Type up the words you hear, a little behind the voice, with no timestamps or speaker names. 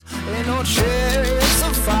no chariots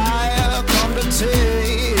of fire come to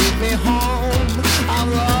take me home.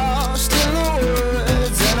 I'm lost in the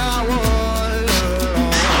woods and I wander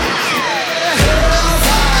alone.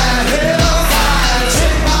 Hellfire,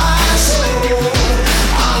 take my soul.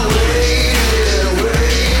 I'm waiting,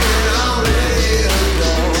 I'm ready to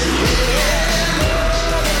go.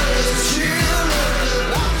 Yeah, mothers,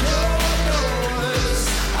 children, lock your doors.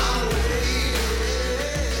 I'm waiting.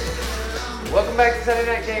 Welcome back to Sunday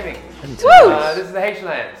Night Gaming. This is the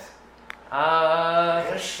Haitianlands.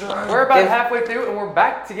 We're about halfway through, and we're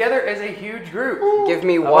back together as a huge group. Give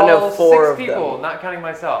me one of four of six people, them. not counting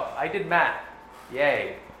myself. I did math.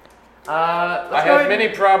 Yay. I have many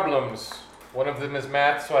problems. One of them is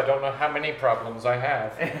math, so I don't know how many problems I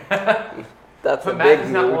have. That's a But big math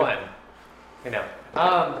is not mood. one. You know.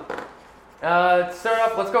 To start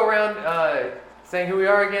off, let's go around saying who we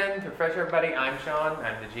are again. To refresh everybody, I'm Sean.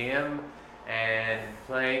 I'm the GM. And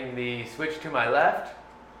playing the switch to my left.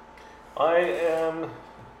 I am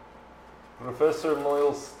Professor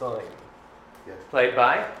Miles Stein. Played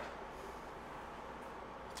by.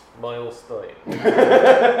 Miles Stein.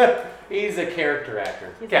 He's a character actor.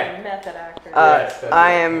 He's Okay. a method actor. Yes, that's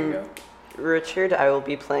I it. am Richard. I will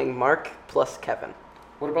be playing Mark plus Kevin.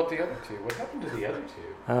 What about the other two? What happened to the other two?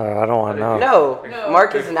 Oh, I don't want to know. No, No.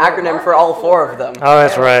 Mark is an acronym for all four of them. Oh,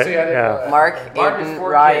 that's right. See, I didn't know Yeah. that. Mark, Mark is Aiden, 4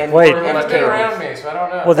 Ryan, kids. Wait. and You've been around Caleb. me, so I don't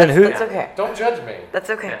know. Well, then who? That's okay. Don't judge me,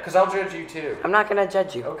 That's okay. because I'll judge you too. I'm not gonna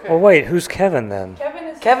judge you. Okay. Well, wait. Who's Kevin then?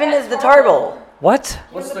 Kevin is the Tarble. What?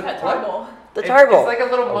 What's He's the a pet what? Tarble. The It's Tarble. like a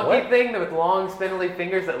little A monkey what? thing with long, spindly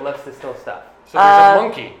fingers that loves to steal stuff. So there's a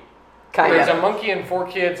monkey. Kind There's a of. monkey and 4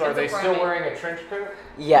 kids. Are It's a they still primate. wearing a trench coat?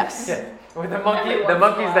 Yes. Yeah. With the Every monkey's once in a the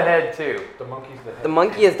while. head too. The monkey's the head. The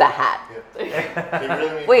monkey is the hat. They really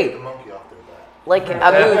need Wait. to get the monkey off their back. Like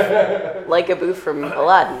Abu, like Abu from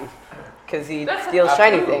Aladdin, because he steals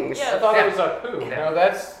shiny things. Yeah. I thought Yeah. it was a poo. Yeah. No,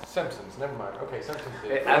 that's Simpsons. Never mind. Okay, Simpsons.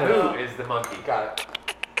 Did. Abu is the monkey. Got it.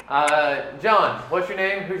 John, what's your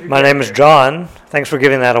name? Who's your My name is character? John. Thanks for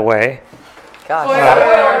giving that away. God,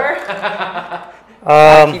 Spoiler!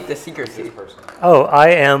 keep the secrecy. This person. Oh, I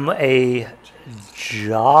am a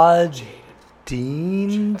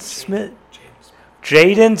Jaden Smith.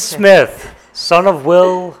 Jaden Smith, son of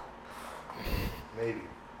Will. Maybe.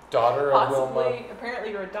 Daughter of Wilma. Possibly.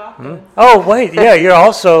 Apparently, you're adopted. Oh, wait. Yeah, you're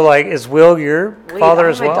also like, is Will your Wait, father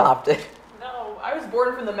I'm as well? adopted. No, I was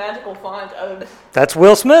born from the magical font of. That's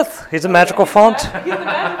Will Smith. He's a magical font. He's the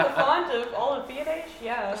magical font of all of Theodage.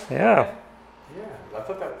 Yeah. Yeah. Yeah, I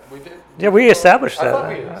thought that we did. Yeah, we established I that. thought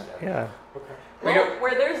we did. Yeah. Well,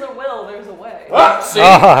 where there's a will, there's a way. Ah, see?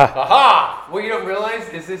 Ah. Aha! What you don't realize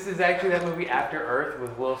is this is actually that movie After Earth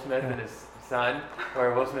with Will Smith and his son,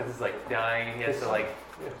 where Will Smith is like dying and he has to like.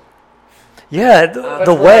 Yeah, That's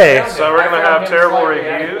the where I way. found him. So we're I gonna found have him terrible slightly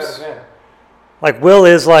after reviews? that event. Like Will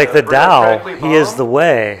is like the We're Tao. correctly He is bomb? the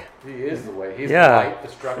way. He is the way. He's Yeah. the light, the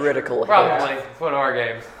structure. Critical. Probably. It's one of our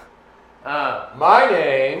games. My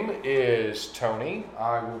name is Tony.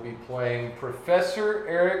 I will be playing Professor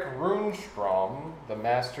Eric Runestrom, the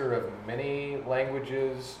master of many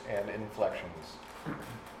languages and inflections.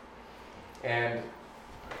 And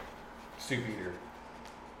soup eater.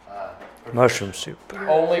 Mushroom soup.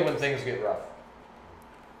 Only when things get rough.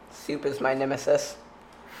 Soup is my nemesis.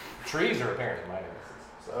 Trees are apparently my nemesis,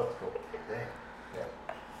 so that's cool. Dang.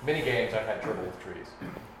 Yeah. Many games I've had trouble with trees.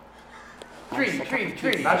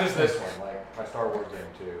 Tree. Not just this one, like my Star Wars game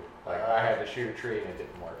too. Like I had to shoot a tree and it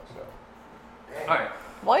didn't work, so. All right.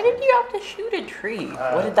 Why did you have to shoot a tree?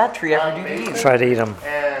 What did that tree ever do to you? Try to eat them.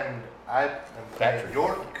 And I am That playing tree.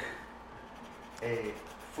 York, a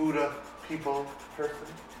Fuda people person.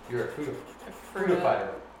 You're a food Fruta. fighter.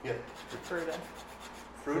 Yeah. Fruta.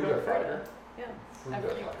 Fruda fighter. Yeah.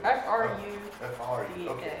 Fruta fighter. F-R-U-D-A. F-R-U.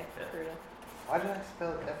 Okay. Fruta. Why did I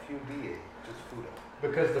spell it F-U-D-A? Just Fuda.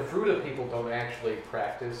 Because the Fruta people don't actually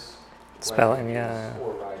practice Spelling, languages yeah.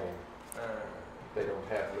 or writing. They don't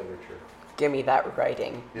have literature. Give me that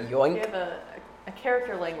writing. Yeah. We Yoink. have a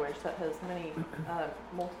character language that has many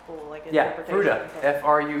multiple like Yeah, interpretations. Fruta. of-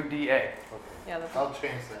 F-R-U-D-A. Okay. Yeah, that's. I'll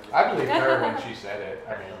change that. I believed her when she said it.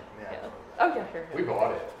 I mean, Yeah. Oh yeah, sure. we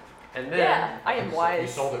bought it. And then Yeah, I am You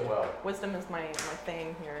wise. sold it well. Wisdom is my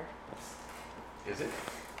thing here. Is it?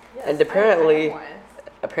 Yes, And I am apparently- wise.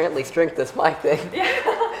 Apparently, strength is my thing. Yeah.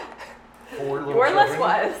 Four little You're less children?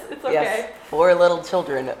 wise. It's okay. Yes, 4 little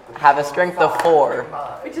children have a strength of 4.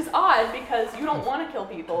 Which is odd because you don't want to kill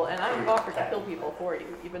people, and I'm offered to kill people for you,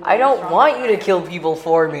 even though I you're don't stronger want than you I to am. kill people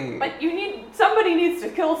for me. But somebody needs to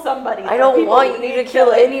kill somebody. I There are don't people want who you to need kill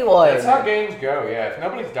killing. anyone. That's how games go, yeah. If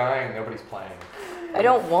nobody's dying, nobody's playing. I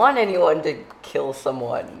don't want anyone to kill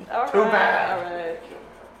someone. All right, Too bad. All right.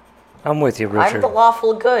 I'm with you, I'm Richard. the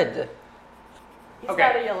lawful good. He's Okay.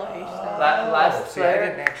 got a yellowish stuff. Last See, I player.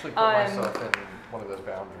 didn't actually put myself in one of those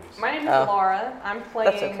boundaries. My name is Oh. Laura. I'm That's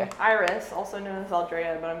playing okay. Iris, also known as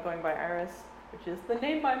Aldrea, but I'm going by Iris, which is the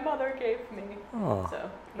name my mother gave me. Oh. So.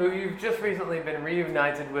 Who you've just recently been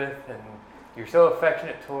reunited with, and you're so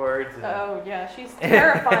affectionate towards. And Oh yeah, she's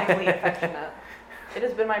terrifyingly affectionate. It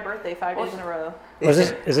has been my birthday 5 days in a row.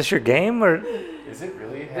 Is this your game or Is it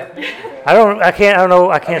really happening? I don't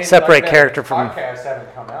know. I can't separate like character from. Podcasts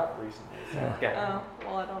haven't come out recently. So. Okay. Oh,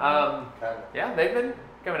 well I don't know. Kind of. Yeah, they've been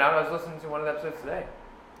coming out. I was listening to one of the episodes today.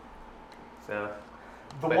 So,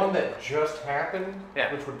 The But- one that just happened,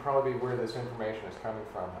 Yeah. which would probably be where this information is coming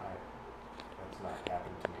from, that's not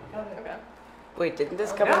happened to me yet. Okay. Wait, didn't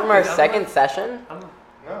this come Yeah, from our I'm second not- session?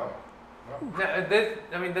 No.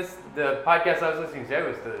 the podcast I was listening to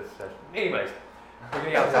was the session. Anyways, we're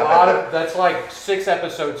getting off That's a topic. lot of. That's like 6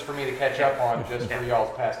 episodes for me to catch up on just for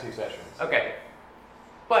y'all's past 2 sessions. Okay.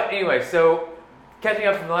 But anyway, so catching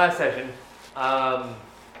up from the last session,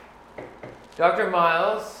 Dr.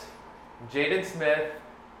 Miles, Jaden Smith,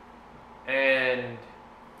 and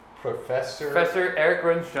Professor Eric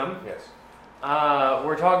Rundstrom Yes.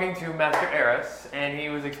 were talking to Master Eris, and he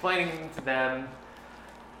was explaining to them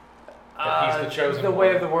That he's the chosen way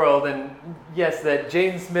one. of the world, and yes, that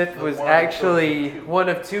Jaden Smith The was one of the actually chosen few. one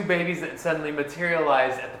of 2 babies that suddenly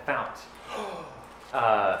materialized at the fount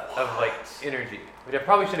of like energy. Which I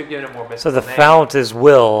probably should have given him more mystical So the name fount is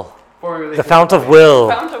will. before we released The it. fount of will.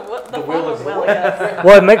 Fount of will, the The fount will of is will, the yes.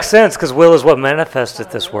 Well, it makes sense because will is what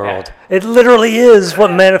manifested this world. It literally is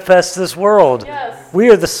what manifests this world. Yes.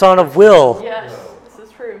 We are the son of will. Yes, this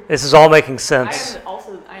is true. This is all making sense.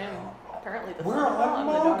 I am apparently the We're son of will. on I'm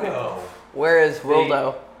the daughter. Mogo. Where is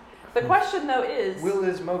Wildo? The question though is, Will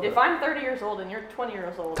is Mogo. if I'm 30 years old and you're 20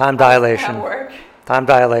 years old, Time how does dilation. that work? Time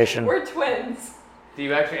dilation. We're twins. Do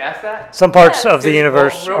you actually ask that? Some parts Yes. of the Well,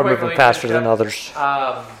 universe real are quick, let moving me faster finish than up. others.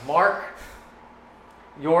 Mark,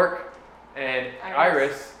 York, and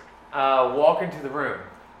Iris walk into the room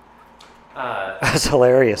That's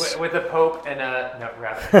hilarious. with the Pope and no,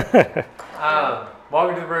 rather walk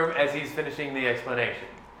into the room as he's finishing the explanation.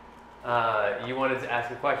 You wanted to ask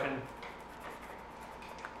a question?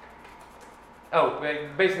 Oh,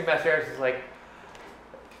 basically, Master Eris is like,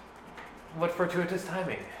 what fortuitous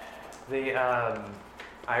timing. The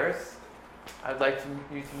Iris, I'd like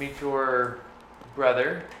you to meet your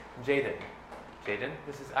brother, Jaden. Jaden,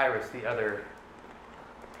 this is Iris, the other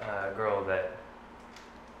girl that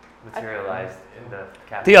materialized in the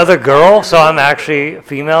cabin. The other girl, so I'm actually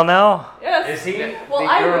female now. Yes. Is he Well, the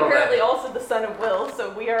I'm girl apparently that, also the son of Will,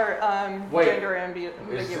 so we are Wait, gender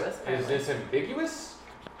ambiguous. Is apparently. this ambiguous?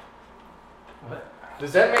 What?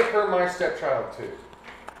 Does that make her my stepchild too?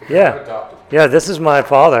 Because Yeah. I've adopted him. Yeah, this is my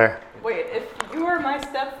father. Wait, if you are my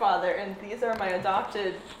stepfather and these are my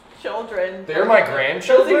adopted children, They're my those are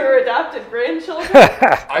grandchildren? your adopted grandchildren.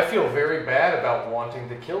 I feel very bad about wanting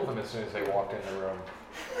to kill them as soon as they walked in the room.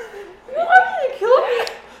 Why did you kill me?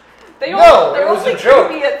 They No, they're it was only a joke.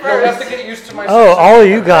 creepy at You'll have first. to get used to my. Oh, sister all of and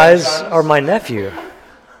you my guys grandsons. are my nephew.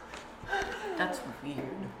 That's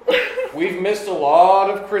weird. We've missed a lot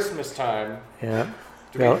of Christmas time. Yeah.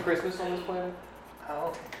 Do we Yeah. have Christmas on this planet?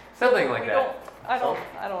 How? something like We that. I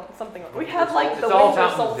don't, something like, we have like It's the all winter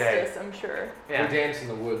Fountain's Day. solstice, I'm sure. Yeah, We dance in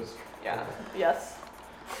the woods. Yeah, yes.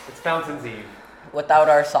 it's Fountain's Eve. Without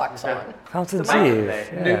our socks on. Fountain's It's a Eve. day.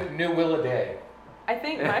 Yeah. New will a day. I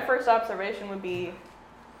think my first observation would be,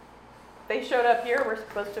 they showed up here, we're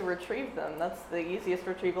supposed to retrieve them. That's the easiest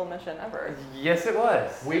retrieval mission ever. Yes, it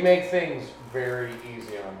was. We make things very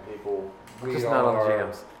easy on people. We Just are, not on the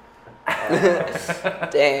GMs.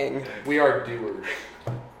 Dang. We are doers.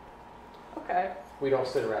 Okay, We don't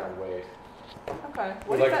sit around and wait. okay.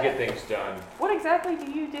 We like to get things done. What exactly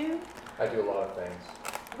do you do? I do a lot of things.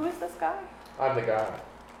 Who is this guy? I'm the guy.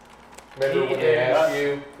 Remember He when they is- asked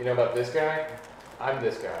you, about this guy? I'm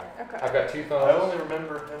this guy. Okay. I've got 2 I thumbs. only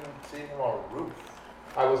remember him seeing him on a roof.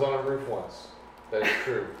 I was on a roof once. That is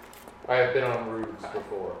true. I have been on roofs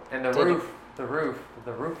before. And the Did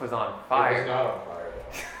roof was on It was fire. not on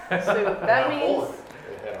fire So Had that a hole means in it.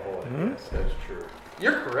 though. It had a hole in Hmm? it. Yes, that's true.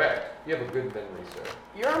 You're correct. You have a good memory, sir.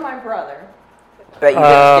 you're my brother. Bet you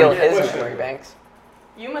didn't steal Yeah, his listen. memory banks.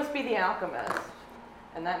 You must be the alchemist.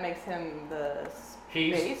 And that makes him the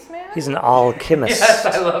He's- spaceman? He's an alchemist. Yes,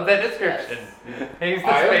 I love that description. He's the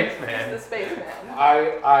I am- He's the spaceman. spaceman.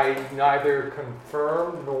 I neither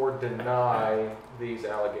confirm nor deny these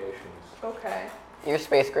allegations. Okay. You're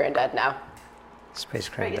space granddad now. Space Space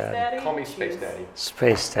granddad. daddy? Call me Space Jeez. Daddy.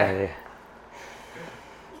 Space daddy.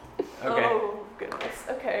 Okay. Oh, goodness.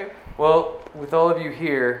 Okay. Well, with all of you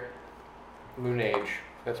here, Moon Age.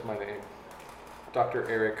 That's my name. Dr.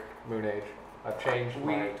 Eric Moonage. I've changed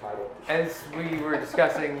my title. As we were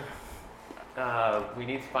discussing, we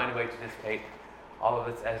need to find a way to dissipate all of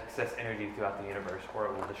its excess energy throughout the universe, or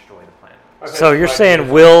it will destroy the planet. Okay, So you're my saying name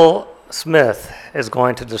is- Will Smith is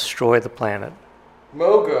going to destroy the planet?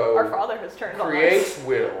 Mogo Our father has turned on creates us.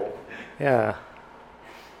 will, Yeah.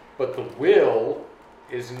 but the will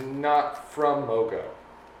is not from Mogo.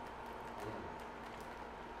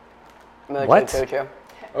 Mojo What? Jojo.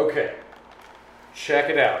 Okay, check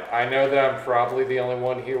it out. I know that I'm probably the only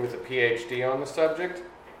one here with a PhD on the subject,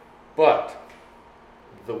 but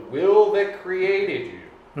the will that created you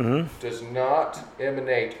Mm-hmm. does not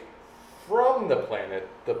emanate from the planet.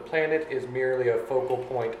 The planet is merely a focal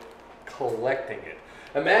point collecting it.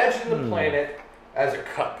 Imagine the planet as a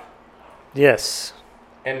cup, Yes.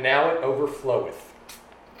 and now it overfloweth.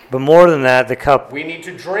 But more than that, the cup We need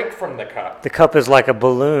to drink from the cup. is like a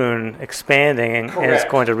balloon expanding, and it's Correct.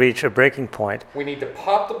 going to reach a breaking point. We need to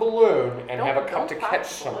pop the balloon and have a cup to Don't pop catch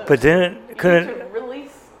the some. balloon. But You couldn't need to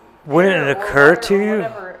release wouldn't air it or occur water to or you?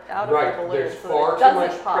 whatever out of the Right, balloon there's so that far it too doesn't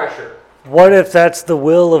much pop. pressure. What if that's the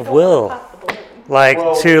will of Don't wanna Will? pop the balloon. Like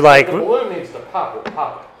Well, to if like the balloon needs to pop, we'll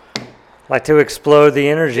pop it. like to explode the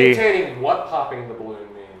energy. Dictating what popping the balloon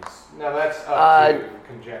means. Now that's up to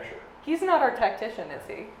conjecture. He's not our tactician, is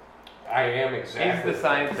he? I am He's exactly. the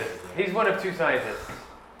scientist. He's one of two scientists.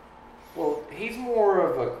 Well, he's more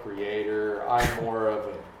of a creator. I'm more of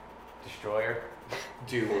a Destroyer.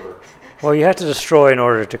 doer. Well, you have to destroy in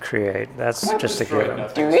order to create. That's I've just a destroyed given.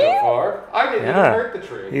 nothing Do so we? far. I didn't Yeah. even hurt the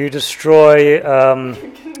tree. You destroy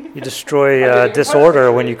I didn't touch disorder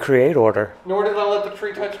the when tree. you create order. Nor did I let the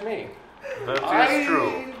tree touch me. That is I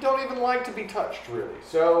true. don't even like to be touched, really.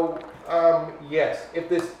 So, yes, if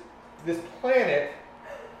this planet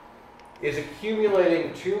is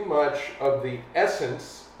accumulating too much of the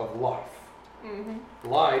essence of life,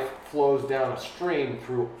 life flows down a stream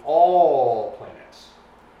through all planets.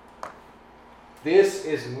 This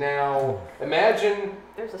is now, imagine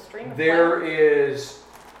There's a stream of there planets. is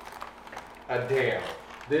a dam.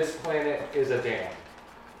 This planet is a dam.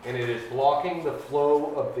 And it is blocking the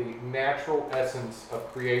flow of the natural essence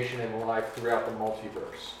of creation and life throughout the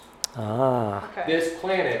multiverse. Ah. Okay. This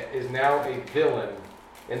planet is now a villain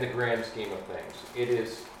in the grand scheme of things. It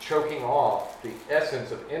is choking off the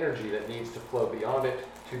essence of energy that needs to flow beyond it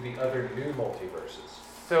to the other new multiverses.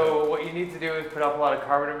 So what you need to do is put up a lot of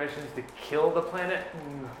carbon emissions to kill the planet.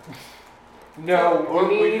 No, Or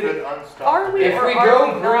we we need. could unstop Are the we- If or we are go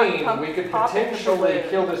we not green, we could popping the potentially balloon?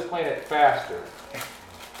 kill this planet faster.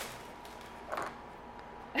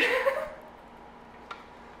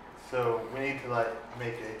 So we need to like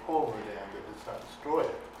make a polar dam that does not destroy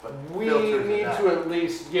it, but We filters need it out. to at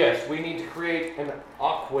least, yes, we need to create an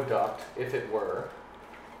aqueduct, if it were,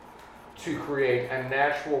 to create a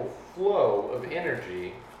natural flow of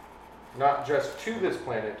energy, not just to this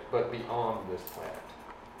planet, but beyond this planet.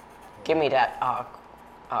 Give me that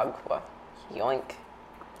agua. Yoink.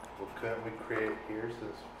 Well, couldn't we create it here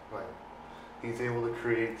since like he's able to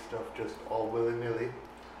create stuff just all willy-nilly?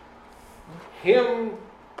 Him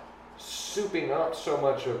souping up so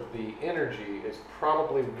much of the energy is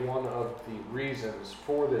probably one of the reasons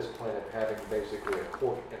for this planet having basically a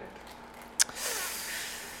cork in it.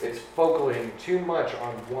 It's focusing too much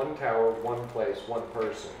on one tower, one place, one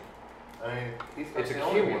person. I mean, he's not It's the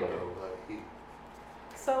only one accumulating. though. Like he,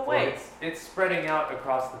 So Well, wait. it's spreading out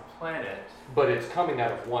across the planet. But it's coming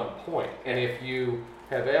out of one point. And if you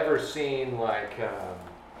have ever seen, like,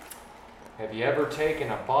 have you ever taken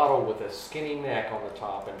a bottle with a skinny neck on the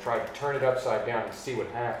top and tried to turn it upside down and see what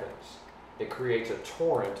happens? It creates a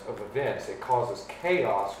torrent of events. It causes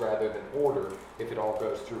chaos rather than order if it all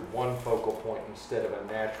goes through one focal point instead of a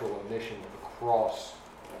natural emission across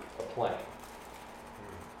a plane.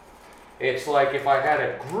 It's like if I had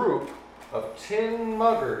a group of 10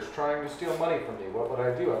 muggers trying to steal money from me, what would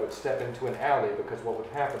I do? I would step into an alley because what would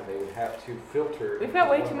happen? They would have to filter. We've into got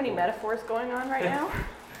way one too many point. metaphors going on right now.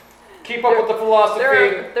 Keep up with the philosophy.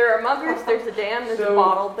 There are muggers, there's a dam, there's a So-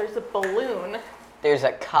 bottle, there's a balloon. There's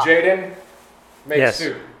a cup. Jaden, make Yes.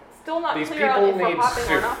 soup. Still not These clear on people if we're need popping or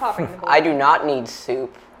soup. not popping the balloon. I do not need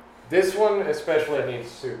soup. This one especially needs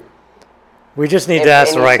soup. We just need If to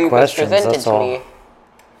ask the any right soup is questions. presented That's to all. me,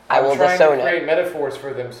 I I'm will trying disown to create it. metaphors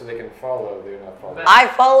for them so they can follow. They're not following. I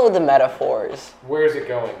follow the metaphors. Where's it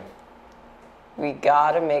going? We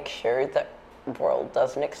gotta make sure the world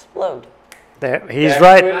doesn't explode. There, he's That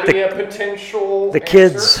right. Could be a potential. The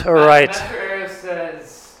kids answer. are right. Master Eris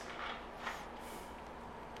says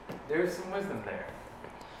there's some wisdom there.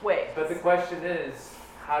 Wait. But the question is,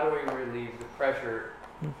 how do we relieve the pressure?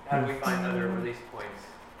 How do we find other release points?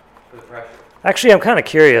 for the pressure. Actually, I'm kind of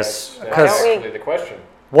curious That's because actually the question.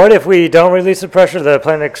 what if we don't release the pressure, the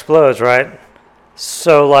planet explodes, right?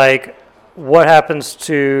 So, like, what happens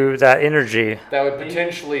to that energy? That would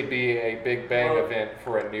potentially be a Big Bang Well- event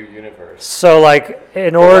for a new universe. So, like,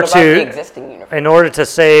 in But order what about the to existing universe? in order to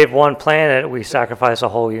save one planet, we sacrifice a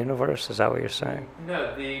whole universe. Is that what you're saying?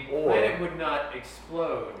 No, the Or- planet would not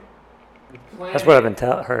explode. The planet That's what I've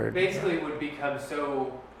been heard. basically would become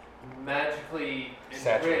so magically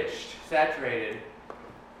enriched, saturated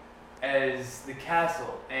as the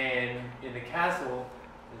castle. And in the castle,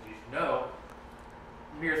 as you know,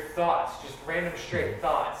 mere thoughts, just random straight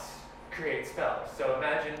thoughts create spells. So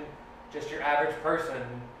imagine just your average person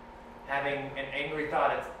having an angry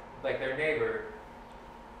thought at like their neighbor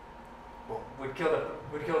would kill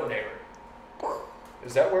the neighbor.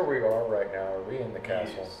 Is that where we are right now? Are we in the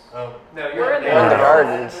castle? Um, No, We're you're in the We're in the garden.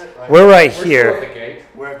 gardens. We're right We're still at here. the gate.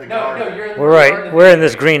 We're at the No, garden. you're in We're the right. garden. We're in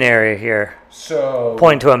this green area here. So,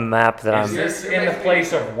 Pointing to a map that is I'm. this You're in the basically-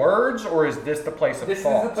 place of words or is this the place of This is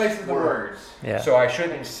thoughts? the place of the words. Yeah. So I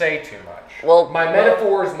shouldn't say too much. Well, My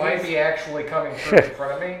metaphors might be actually coming through in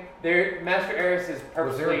front of me. Master Eris is Was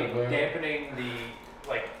there purposely a balloon? dampening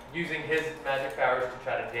using his magic powers to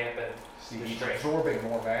try to dampen See, the he's strength. absorbing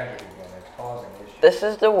more magic again. It's causing issues. this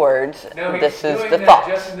is the words. No, he's This is doing the that thoughts.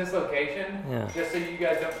 just in this location, Yeah. just so you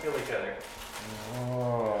guys don't kill each other.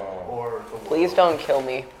 Oh. Or the Please don't kill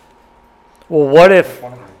me. Well, what Which if?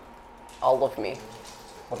 one of you? All of me.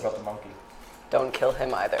 What about the monkey? Don't kill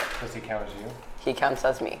him either. Does he count as you? He counts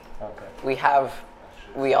as me. Okay.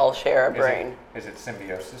 We all share a brain. Is it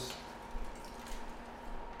symbiosis?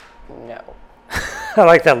 No. I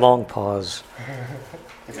like that long pause.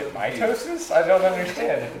 Is it mitosis? I don't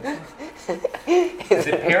understand. Is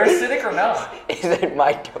it parasitic or not? Is it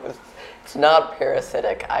mitose? It's not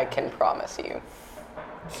parasitic, I can promise you.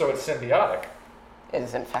 So it's symbiotic. It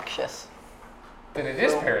is infectious. Then it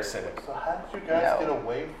is parasitic. So how did you guys No. get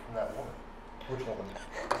away from that woman? Which one?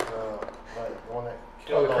 The one that Oh,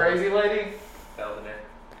 killed the all crazy lady? Feldinate.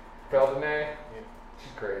 Feldinay?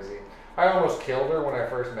 She's crazy. I almost killed her when I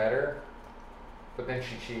first met her, but then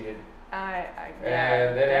she cheated. Yeah,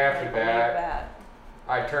 And then I after definitely that-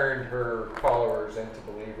 I turned her followers into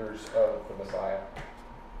believers of the Messiah.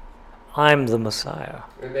 I'm the Messiah.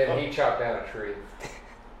 And then he chopped down a tree.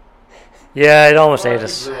 Yeah, it almost Well, ate he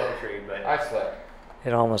us. blew up a tree, but I slept.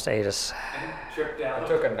 It almost ate us. tripped down. I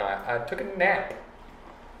took a nap.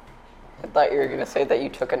 I thought you were going to say that you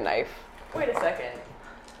took a knife. Wait a second.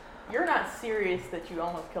 You're not serious that you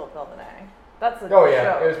almost killed Feldinay. That's a Oh yeah,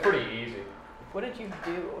 joke. it was pretty easy. What did you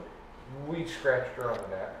do? We scratched her on the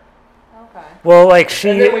neck. Okay. Well, like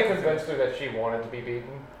And then she, we convinced her that she wanted to be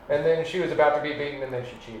beaten. And then she was about to be beaten and then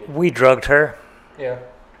she cheated. we drugged her. Yeah.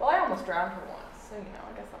 Well, I almost drowned her once, so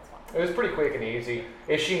I guess that's fine. It was pretty quick and easy.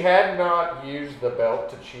 If she had not used the belt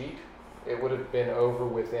to cheat, it would have been over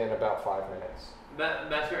within about 5 minutes.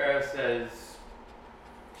 Master Eris says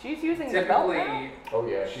She's using the belt now? typically Oh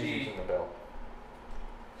yeah, she's She- using the belt.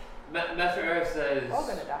 Master Eris says We're all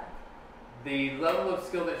gonna die. the level of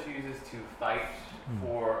skill that she uses to fight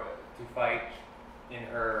in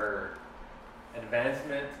her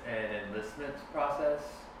advancement and enlistment process,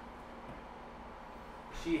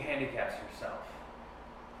 she handicaps herself.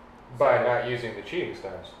 By So- not using the cheating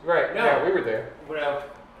stones. Right, No. yeah, we were there. Well,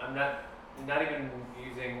 I'm not even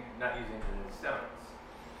using the stones.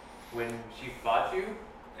 When she fought you,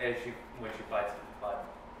 when she fought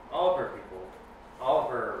all of her people, all of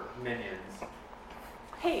her minions,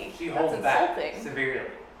 Hey, she that's holds back insulting.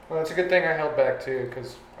 severely. Well, it's a good thing I held back too,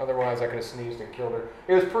 because otherwise I could have sneezed and killed her.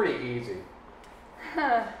 It was pretty easy.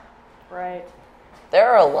 Right. There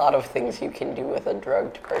are a lot of things you can do with a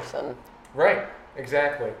drugged person. Right,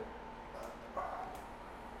 exactly.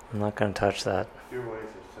 I'm not gonna touch that. Your ways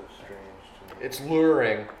are so strange to me. It's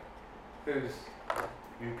luring. Who's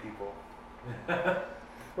You people. What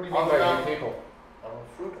do you mean by you people? I'm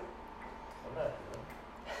a fruit. I'm not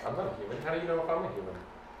human. I'm not a human. How do you know if I'm a human?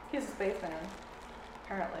 He's a spaceman,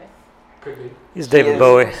 apparently. Could be. He's David is-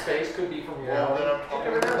 Bowie. Space could be from your Well, then I'm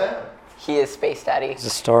talking to them. He is Space Daddy. He's a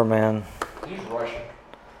star man. He's Russian.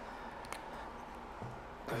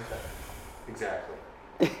 Exactly.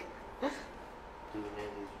 Do you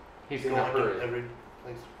mean He's you in a don't want to hurry. every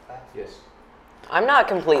place fast? Yes. I'm not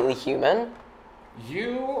completely human.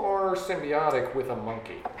 You are symbiotic with a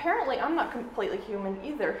monkey. Apparently, I'm not completely human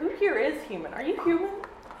either. Who here is human? Are you human?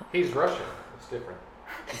 He's Russian. It's different.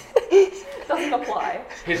 Doesn't apply.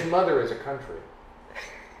 His mother is a country.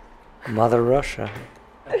 Mother Russia.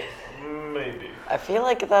 Maybe. I feel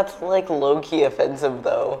like that's like low-key offensive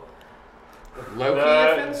though. Low-key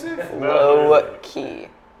No. offensive? Low-key.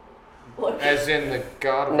 As in the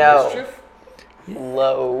god of No. mischief?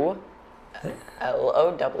 Low.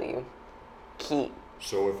 Low. Key.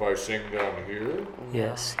 So if I sing down here,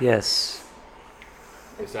 Yes, yes.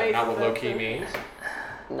 is that not what low key means?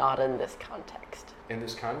 Not in this context. In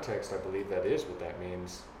this context, I believe that is what that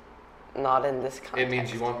means. Not in this context. It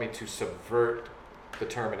means you want me to subvert the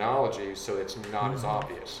terminology so it's not as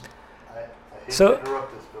obvious. I hate So- to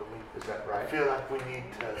interrupt this, but Is that I right? feel like we need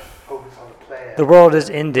to focus on the plan. The world is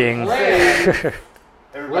ending. Plan.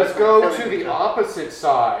 Everybody's Let's go killing to each the other. opposite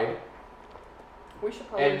side We should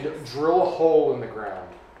probably and drill a hole in the ground.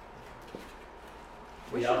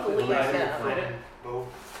 we The should opposite leave side of the them. planet?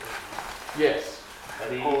 Both Yes.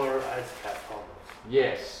 and The- polar ice cap almost.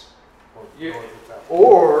 Yes. Or You- north and south.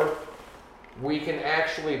 Or we can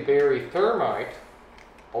actually bury thermite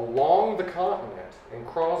along the continent and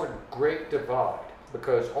cause a great divide,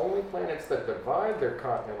 because only planets that divide their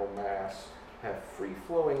continental mass have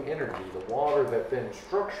free-flowing energy. The water that then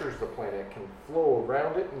structures the planet can flow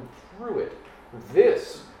around it and through it.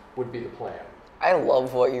 This would be the plan. I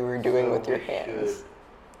love what you were doing So with your we hands. should,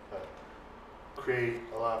 create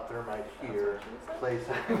a lot of thermite here, place it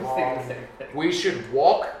Saying the along. same thing. We should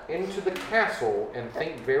walk into the castle and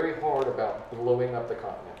think very hard about blowing up the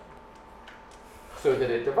continent so that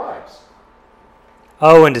it divides.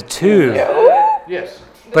 Oh, into two. Yes.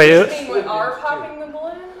 But Does it- this mean we are popping the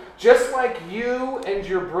balloon? Just like you and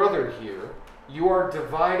your brother here, you are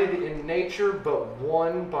divided in nature but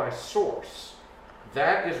one by source.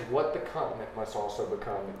 That is what the continent must also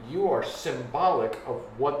become. You are symbolic of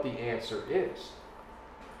what the answer is.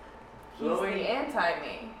 He's the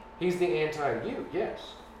anti-me. He's the anti-you, yes.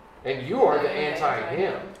 And you are the I'm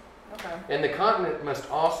anti-him. Okay. And the continent must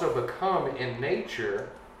also become in nature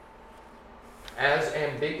as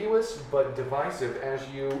ambiguous but divisive as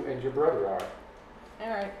you and your brother are.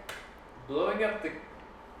 Alright. Blowing up the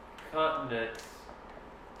continent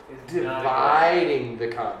is not a Dividing the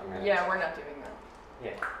continent. Yeah, we're not doing that.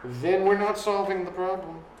 good- Yeah. Then we're not solving the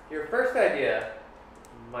problem. Your first idea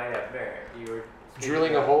might have merit. You were speaking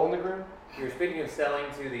Drilling a of- hole in the ground? You were speaking of selling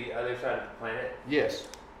to the other side of the planet. Yes.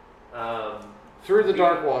 Um, Through the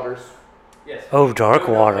dark waters. yes. Oh, We dark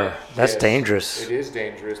don't know water. much- That's Yes. dangerous. It is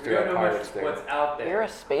dangerous. We There don't are know much pirates there. what's out there. You're a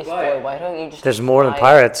space But- boy. Why don't you just? There's more than fly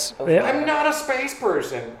pirates. over Yeah. I'm not a space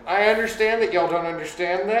person. I understand that y'all don't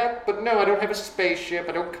understand that, but no, I don't have a spaceship.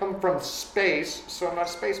 I don't come from space, so I'm not a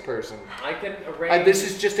space person. I can arrange. This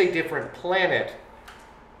is just a different planet.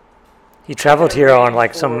 He traveled here on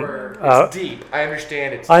like some It's deep. I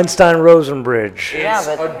understand it's Einstein-Rosen bridge. Yeah, It's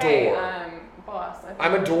but- a Hey, door. boss. I think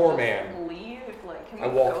I'm a we should doorman. just Leave. Like, can I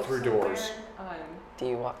we walk go through somewhere? doors. Do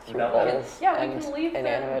you walk through Without that? walls Yeah, we and can leave there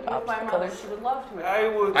inanimate with my mother. obstacles? She would love to. I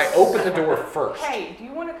would. I open the door first. Hey, do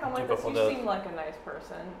you want to come with Give us? up on You that. seem like a nice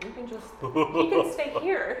person. You can just. You can stay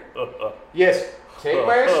here. Yes, take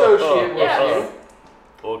my associate with Yes.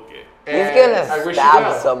 Okay. you. He's and I gonna wish you stab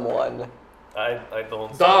well. someone. I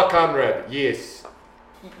don't. Da Conrad, yes.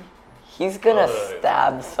 He's gonna Alright.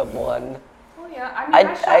 stab someone. Well, yeah. I mean,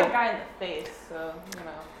 I shot I- a guy in the face, so you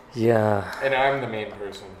know. Yeah. And I'm the main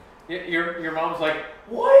person. Your mom's like,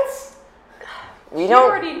 what? We She don't.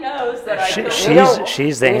 already knows that I She- killed we him. don't-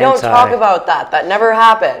 she's the We don't anti. talk about that. That never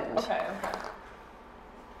happened. Okay.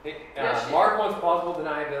 Okay. Yeah, she- Mark wants plausible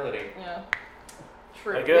deniability. Yeah.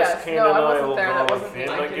 True. I guess yes. Kane No, and I I wasn't will there. go That with wasn't me. him,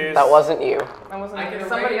 I I can- guess. That wasn't you. That wasn't I me. can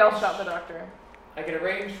Somebody arrange- else shot the doctor. I can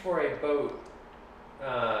arrange for a boat,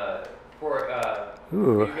 for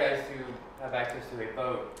Ooh. you guys to have access to a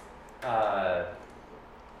boat,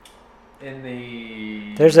 in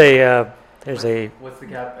the. There's a What's the what's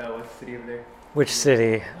the city over there? which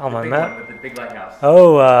city on The my big map? one with the big lighthouse.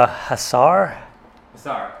 Oh, Hassar?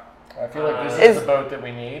 Sorry. I feel like this Is- is the boat that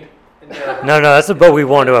we need. No, that's the boat we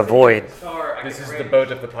want to avoid. This is the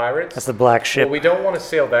boat of the pirates. That's the black Well, ship. we don't want to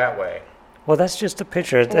sail that way. Well, that's just a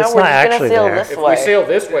picture. It's No, not we're just gonna actually sail there. this If way. we sail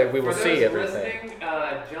this way, we will For see those everything. listening,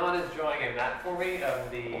 John is drawing a map for me of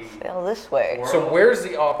the Sail this way. world. So where's the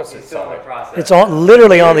He's opposite still in the side? process. It's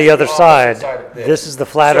literally on Where's the other opposite side. of This is the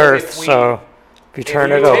flat So Earth, if we- so if you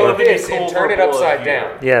turn if it you over. take this and turn it upside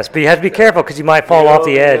down, Yes, but you have to be careful because you might fall off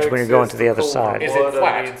the edge when you're going to the other side. Is it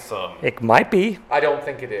flat? It might be. I don't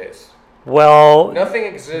think it is. Well, Nothing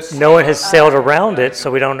exists. no one has sailed around it,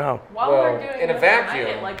 so we don't know. While Well, we're doing in a this, can I vacuum,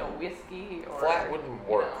 get like a whiskey or flat wouldn't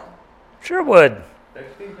work. Sure would. Don't you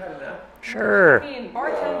think you had enough? Sure. I mean,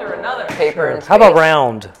 bartender, another. Paper and How about space.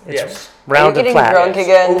 round? It's Yes. round Are you and getting flat. drunk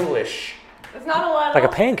again? Foolish. There's not a lot Like a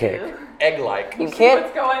else to pancake. do. Egg-like. You See can't.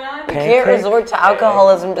 what's going on? You Pancake? can't resort to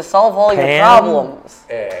alcoholism to solve all your Pan? problems.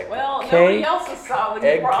 Egg. Well, Cake. nobody else is solving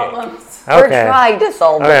Egg the cake. problems. We're Okay. trying to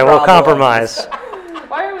solve All the right, we'll problems. compromise.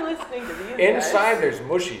 Why are we listening to these Inside guys? there's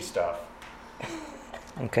mushy stuff.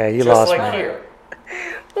 Okay, you Just lost like me. here.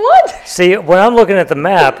 What? See, when I'm looking at the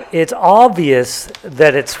map, it's obvious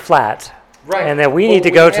that it's flat. Right. And that we Well, need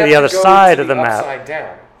to go to have the other go side to of the map. Upside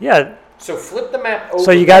down. Yeah. So flip the map over.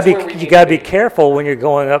 So you that's gotta where we be need to be careful when you're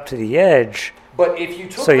going up to the edge. But if you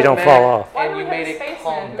took So you the don't map fall off. Why and do you we have made a it spaceman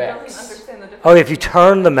who doesn't convex. understand the difference? Oh, if you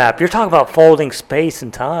turn the map, you're talking about folding space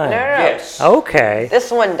and No, time. no, no. Yes. Okay. This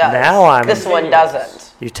one does. Now I'm- This one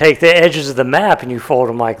doesn't. You take the edges of the map and you fold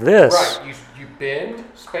them like this. Right. You bend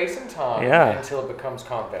space and time Yeah. until it becomes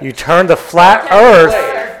convex. You turn the flat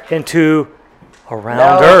Earth into a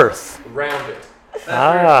round No. Earth. round it.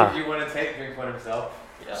 Ah. You want to take drink one himself?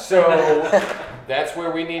 Yeah. So that's where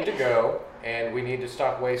we need to go, and we need to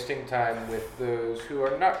stop wasting time with those who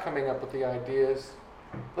are not coming up with the ideas.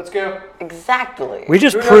 Let's go. Exactly. We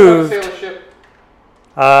just Who knows how to proved. sail a ship?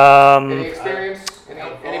 Any Um, experience?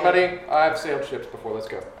 Anybody? I've sailed ships before. Let's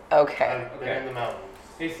go. Okay. I've been in the mountains.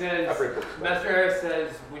 He says, I've read books about it. Master Harris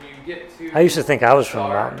says, when you get to. I used to think I was from the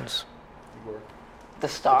Star, mountains. You were. The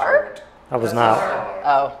star? I was That's not. Star.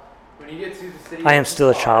 Oh. When you get to the city, I am of still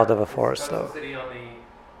a Star, child of a it's forest, coastal though. City on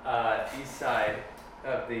the east side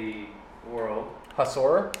of the world.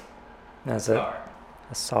 Hasor? That's it. Star.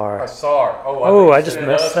 Asar. Hasar. Oh, I think just you said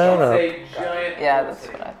messed that It's up. a giant. Yeah, world that's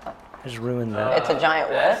city. what I thought. I just ruined that. It's a giant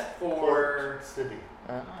what? As for City.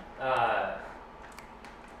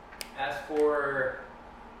 as for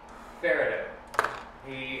Faraday,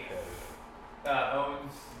 he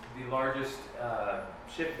owns the largest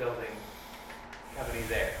shipbuilding company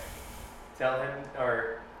there. Tell him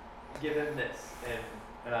or give him this,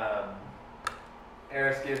 and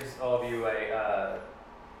Eris gives all of you a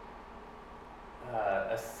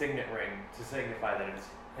signet ring to signify that it's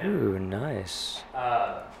him. Ooh, nice.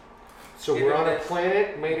 So Give we're him on a this.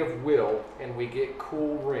 planet made of will, and we get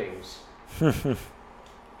cool rings.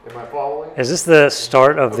 Am I following? Is this the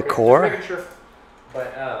start of the Okay, just core? making sure.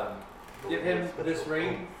 But give him this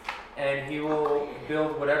ring, and he will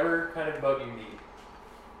build whatever kind of boat you need.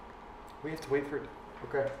 We have to wait for it.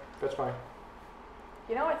 Okay, that's fine.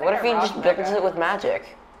 You know, I think What if I he robbed just that builds guy. it with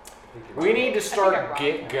magic? We need to I start think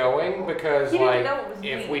I get going because He didn't like know it was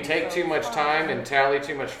if me, we take so too much it's time fine. and tally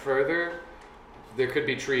too much further, there could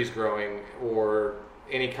be trees growing or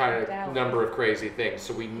any kind of Down. number of crazy things.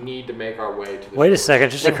 So we need to make our way to the Wait a shore. second,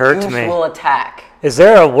 it just The occurred to goose me. will attack. Is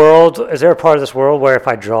there a world, is there a part of this world where if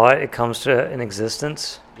I draw it, it comes to an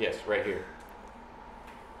existence? Yes, right here.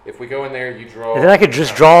 If we go in there, you draw. And then I could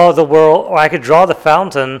just draw the world, or I could draw the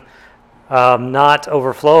fountain not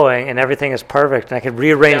overflowing and everything is perfect, and I could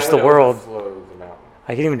rearrange That the would world. overflow the mountain.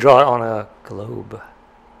 I could even draw it on a globe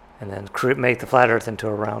and then make the flat earth into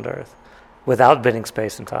a round earth without bending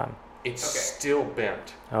space and time. It's Okay. still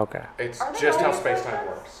bent. Okay. It's Are they just how always space-time like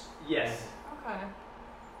that? works. Yes. Okay.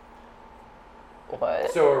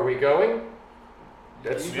 What? So are we going?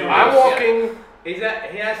 That's, You go. I'm walking. He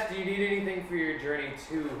asked, do you need anything for your journey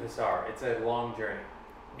to Hasar? It's a long journey.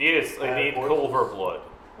 Yes, I need Culver blood.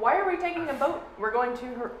 Why are we taking a boat? We're going to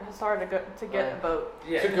Hasar to get a boat.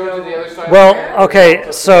 Yeah. To go to the other side. of the Well, map.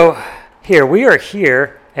 okay, so here, we are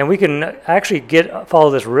here, and we can actually follow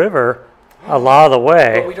this river a lot of the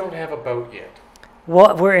But we way. don't have a boat yet.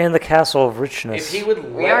 Well, we're in the Castle of If Richness. he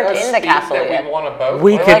would We let aren't us in the speak castle that yet. we want a boat,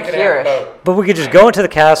 We then could- have a Here. boat. But we could just go into the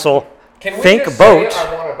castle, Can we think just boat. say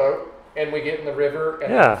I want a boat, and we get in the river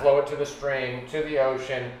and Yeah. then flow it to the stream, to the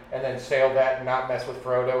ocean, and then sail that and not mess with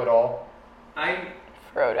Frodo at all?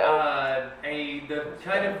 Frodo.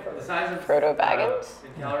 The size of Frodo Baggins?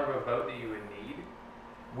 and caliber of a boat that you would need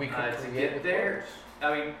We could to create get with there.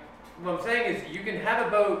 I mean, what I'm saying is you can have a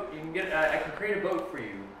boat. You can get. I can create a boat for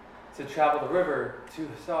you to travel the river to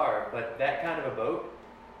Hasar, but that kind of a boat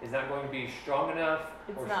is not going to be strong enough.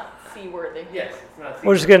 It's or- not seaworthy. Yes, it's not.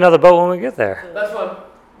 we'll just get another boat when we get there. That's one.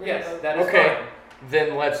 Yes, that is Okay. fine.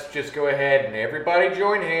 Then let's just go ahead and everybody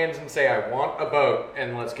join hands and say, I want a boat,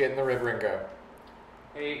 and let's get in the river and go.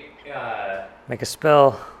 Hey, Make a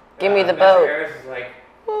spell. Give me the Master boat. Harris is like,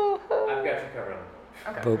 I've got you covered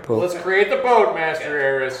on that. Boat, boat. Let's create the boat, Master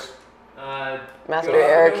Eris. Master Go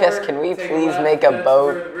out the Ericus, door, can we take a please left, make a that's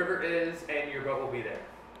boat? Where the river is, and your boat will be there.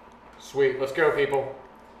 Sweet, let's go, people.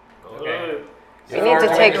 Okay. We need to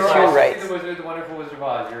take you're two off. rights. The Wizard, the Wonderful Wizard of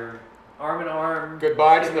Oz. You're arm in arm.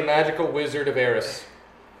 Goodbye to the magical wizard of Eris.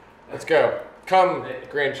 Let's go. Come,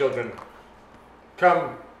 grandchildren.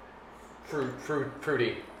 Come,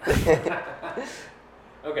 fruity.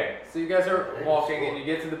 Okay, so you guys are walking and you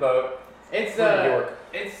get to the boat. It's New York.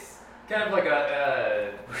 it's kind of like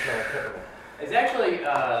it's actually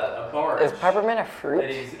a barge. Is peppermint a that fruit?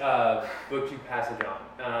 he's booked you passage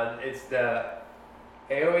on. It's the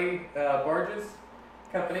AOE Barges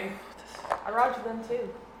company. I robbed them too.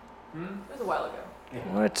 Hmm? It was a while ago.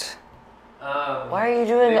 What? Why are you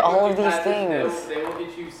doing they all put of you these past this, things? They will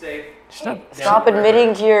get you safe. Stop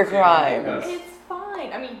admitting to your crimes. It's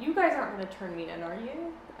fine. I mean, you guys aren't going to turn me in, are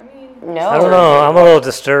you? I mean, No. I don't know. I'm a little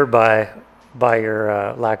disturbed by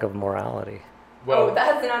your lack of morality. oh,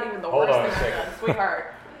 that's not even the hold worst on a thing I've second. done,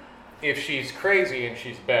 sweetheart. If she's crazy and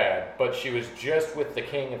she's bad, but she was just with the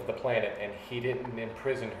king of the planet and he didn't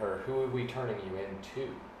imprison her, who are we turning you into?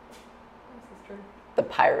 This is true. The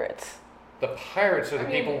pirates. The pirates are the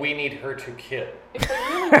I mean- people we need her to kill. If they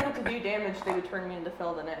really wanted to do damage, they would turn me into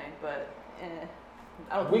Feldene, but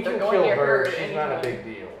I don't We think they're can going kill near her. at She's any not a point. big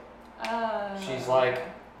deal. She's Okay. like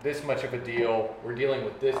this much of a deal. We're dealing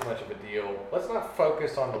with this much of a deal. Let's not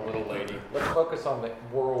focus on the little lady. Let's focus on the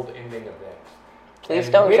world-ending event. Please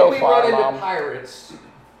And don't when kill we Flower run into Mom. pirates,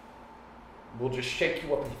 we'll just shake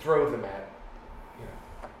you up and throw them at.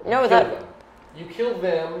 You No, kill that- them. You kill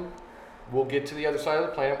them. We'll get to the other side of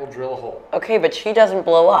the planet. We'll drill a hole. Okay, but she doesn't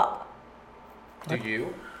blow up. Do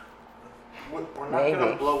you? We're not Maybe.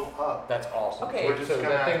 gonna blow up. That's awesome. Okay. We're just So that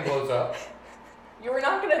gonna- thing blows up. You were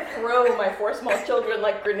not going to throw my 4 small children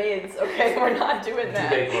like grenades, okay? We're not doing Do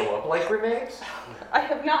that. they blow up like grenades? I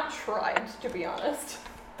have not tried, to be honest.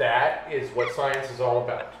 That is what science is all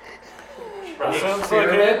about. Sounds like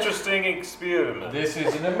an interesting experiment. This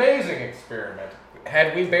is an amazing experiment.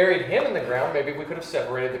 Had we buried him in the ground, maybe we could have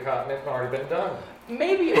separated the continent and already been done.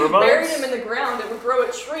 Maybe if you Reminds- buried him in the ground, it would grow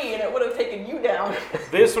a tree and it would have taken you down.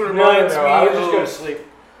 This reminds I was me just going of to sleep.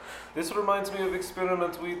 this reminds me of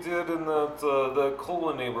experiment we did in that the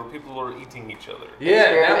colony where people are eating each other. Yeah,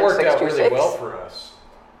 and that Experiment worked out really 626? well for us.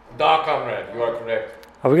 Da, comrade, you are correct.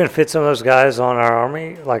 Are we gonna fit some of those guys on our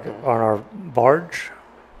army, like on our barge?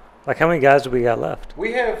 Like how many guys do we got left?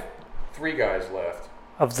 We have 3 guys left.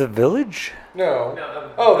 Of the village? No.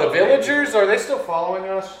 No, Oh, the villagers? Are they still following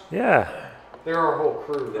us? Yeah. They're our whole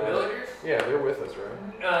crew, The right? villagers? Yeah, they're with us,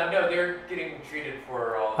 right? No, they're getting treated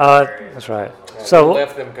for all the areas. That's right. Yeah, So- we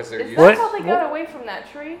left them because they're Is useless. that how they got away from that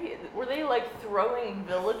tree? Were they like throwing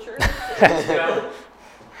villagers? No.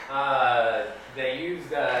 They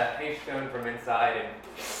used H-stone from inside and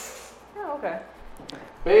Oh, okay.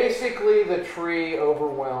 Basically, the tree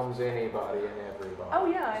overwhelms anybody and everybody. Oh,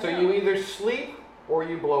 yeah, I So know. you either sleep or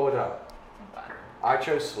you blow it up. I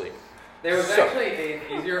chose sleep. there was So- actually an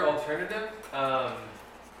easier alternative.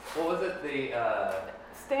 What was it? The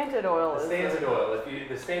Stanted oil is. Stanted oil. If you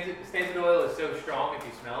the stanted oil is so strong, if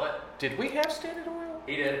you smell it, Did we have standard oil?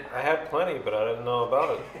 he did. I had plenty, but I didn't know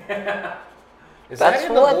about it. Is That's that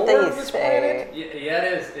in the what lore they of this planet? say. Yeah,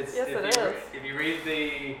 it is. It's, Yes, if it you, is. If you read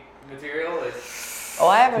the material, it's Oh,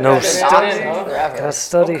 I haven't No read the study. doctrine Huh? forever. Gotta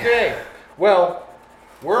study. Okay. Well,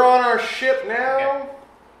 we're on our ship now. Okay.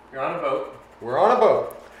 You're on a boat. We're on a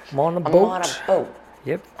boat. I'm on a I'm boat. on a boat.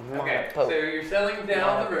 Yep. I'm on Okay, a boat. so you're sailing on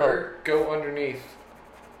down a the river. Go underneath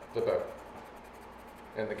the boat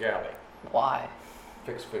and the galley. Why?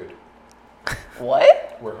 Fix food.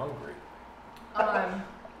 What? We're hungry.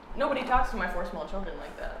 Nobody talks to my 4 small children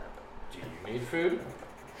like that. Do you need food?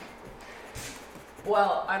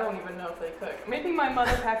 Well, I don't even know if they cook. Maybe my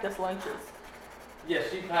mother packed us lunches.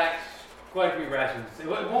 Yes, she packs quite a few rations. It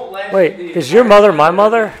won't last. Wait, you the is your entire mother time my that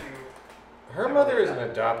mother? Her mother is an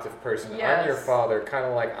adoptive person. I'm your Yes. father, kind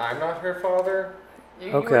of like I'm not her father.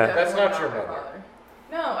 You Okay. were That's definitely not your my mother. father.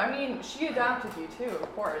 No, I mean, she adopted you too,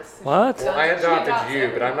 of course. What? She Well, I does- she adopts adopted you,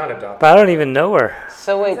 but I'm not everyone. adopted. But I don't even know her.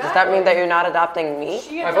 So wait, does that mean that you're not adopting me?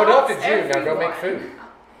 She I've adopts adopted you. Now go make everyone. food.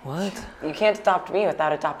 What? You can't adopt me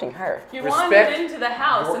without adopting her. You Respect wandered into the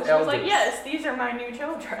house your and she was like, elders. yes, these are my new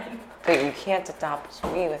children. But you can't adopt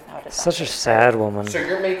me without adopting Such a sad woman. So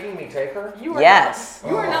you're making me take her? You are Yes. Not,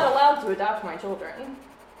 you are not allowed to adopt my children.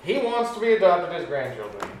 He wants to be adopted as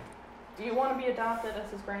grandchildren. Do you want to be adopted as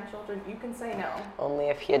his grandchildren? You can say no. Only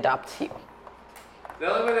if he adopts you.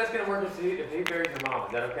 The only way that's gonna work is if he buries your mom.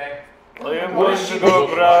 Is that okay? I am What going does to she go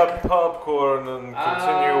look grab popcorn and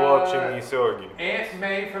continue watching Isogi. Aunt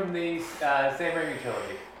May from the Sam Raimi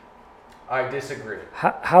trilogy. I disagree.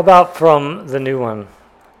 How about from the new one?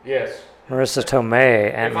 Yes. Marissa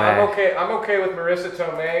Tomei, Aunt If I'm May. okay, I'm okay with Marissa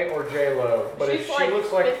Tomei or J Lo. But She's if she like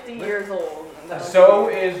looks like 50 years old. and that so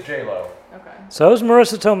was- is J Lo. Okay. So is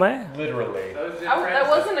Marissa Tomei. Literally. Those are That friends.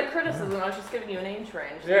 wasn't a criticism. I was just giving you an age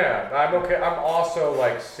range. Yeah, I'm okay. I'm also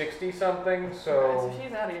like 60 something, Okay, so so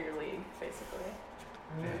she's out of your league, basically.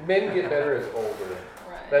 men get better as older.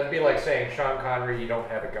 Right. That'd be like saying Sean Connery, you don't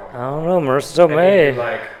have it going. I don't know, Marissa And he'd be Tomei.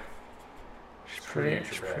 like, She's screw pretty, you,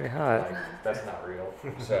 she's Trebek. pretty hot. Like, that's not real.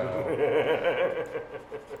 So,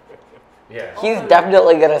 yeah. He's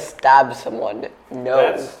definitely gonna stab someone. No.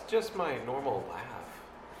 That's just my normal laugh.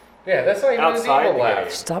 Yeah, that's not even his Outside evil the laugh.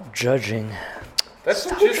 game. Stop judging. That's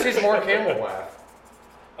just his more camel laugh.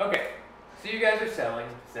 Okay. So you guys are sailing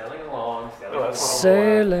along.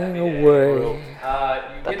 Sailing away. You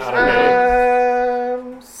get That's started.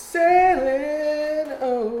 I'm sailing I thought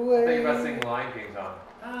you were away. about to sing Lion King song.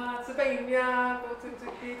 Savannah,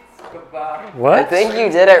 goodbye. What? I think you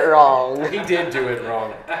did it wrong. He did do it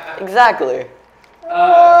wrong. Exactly.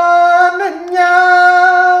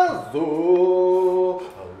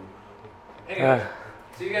 Anyway,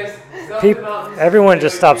 so you guys still up Peop- the mountains. everyone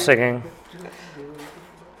just stopped singing.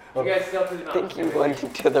 You guys still up the I mountains. think you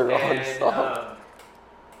went to the wrong And, song.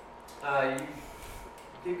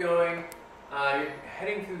 you keep going. You're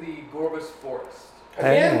heading through the Gorbus Forest.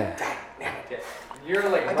 Again? Yes. You're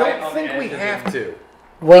like I right don't on think the we edge of have the, to. Like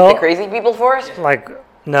Well, the crazy people forest? like,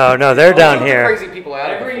 no, they're down Keep the here. Crazy people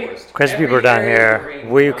out of the Every- forest. Crazy people are down Every area here. is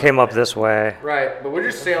We green. came up this way. Right, but we're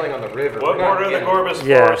just sailing on the river. What We're not part of the in- Gorbus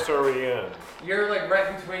Yeah. Forest are we in? You're like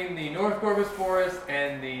right between the North Gorbus Forest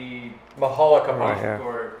and the Mahalakama. Right here.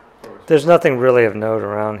 Gorbus. There's nothing really of note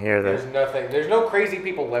around here. There's That nothing. There's no crazy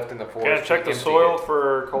people left in the Can I forest. check the You can soil see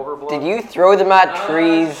for colder blood? Did you throw them at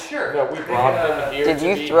trees? Sure. it. No, we brought them here. Did to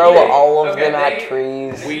you be throw here. all of Okay, them at they-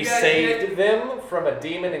 trees? We You guys saved them from a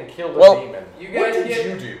demon and killed a Well- demon. You What guys did get-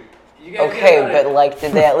 you do? You guys Okay, get about but like,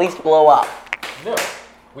 did they at least blow up? No,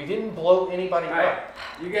 we didn't blow anybody Alright, up.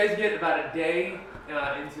 you guys get about a day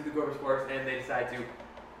into the Gorbus Forest and they decide to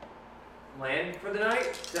land for the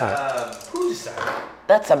night. Who decided?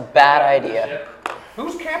 That's a bad idea.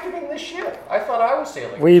 Who's captaining this ship? I thought I was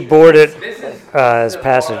sailing. we the ship. boarded This is as a-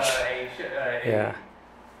 passage. a Yeah.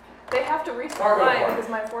 They have to Cargo resupply part. because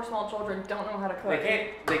my 4 small children don't know how to They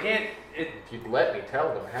cook. can't. If you'd let me tell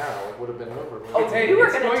them how, it would have been over. Oh, It's, you were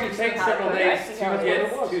it's gonna going to teach take them how to several cook. days I see to how it get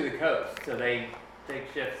is. to the coast. So they take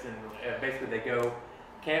shifts and basically they go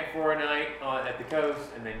camp for a night at the coast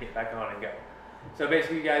and then get back on and go. So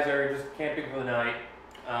basically, you guys are just camping for the night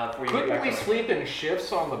before you get Couldn't back we on. sleep in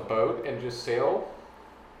shifts on the boat and just sail?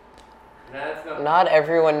 That's not. Not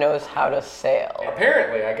everyone knows how to sail.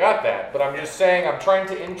 Apparently, I got that, but I'm just saying I'm trying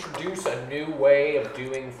to introduce a new way of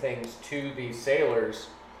doing things to these sailors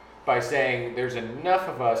by saying there's enough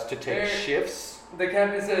of us to take There- shifts. The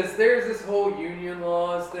captain says there's this whole union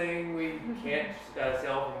laws thing. We can't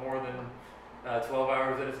sail for more than 12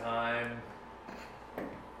 hours at a time.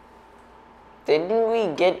 Didn't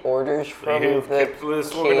we get orders from They have the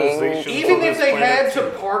capitalist king? organizations Even on if this they planet had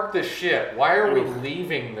to too. park the ship, why are we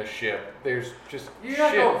leaving the ship? There's just You're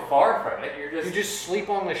not ship. going far from it. You're just. You just sleep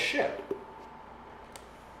on the ship.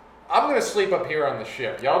 I'm gonna sleep up here on the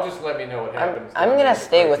ship. Y'all just let me know what happens. I'm down gonna there.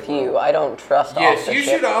 stay with you. I don't trust off Yes, the you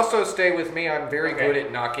ship. should also stay with me. I'm very Okay. good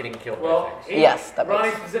at not getting killed Well, by things. he- Yes, that Ronnie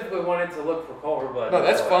makes- specifically wanted to look for colder blood. No,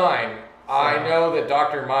 that's fine. I So- know that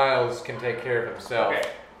Dr. Miles can take care of himself. Okay.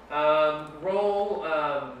 Roll.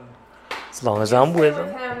 As long as I'm with Stay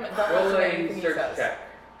them. him. Don't Roll listen to a anything he search says. check.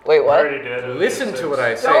 Wait, I what? already did. Listen to what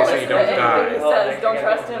I say Don't so you listen don't to anything die. he Oh, says. they Don't got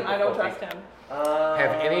trust it. him. I don't trust him.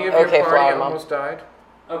 Have any of Okay, your party Flower Mom. almost died?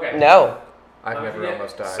 Okay. No. I've never yeah.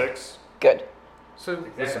 almost died. 6. Good. So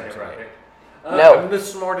listen to me. Right. No. I'm the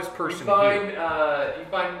smartest person You find. here. You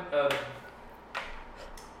find.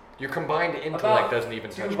 Your combined intellect About doesn't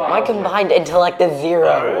even two touch me. bottles. My combined intellect is 0.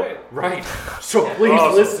 Alright. Right. So please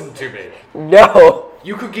Awesome. listen to me. No.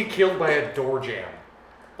 You could get killed by a door jam.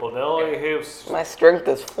 Well, now I have. My strength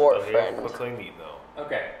is 4, I have friend. what I need now.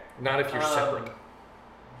 Okay. Not if you're separate.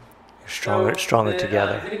 Stronger, So stronger then,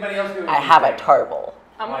 together. Is anybody else doing I have a anything? tarbol.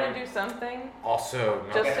 I'm gonna do something Also,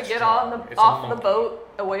 not just that to get strong. on It's the a off the monkey. boat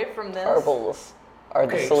away from this. Tarbles are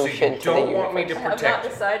the Okay, so solution you to the don't want me universe. to I have not protect you.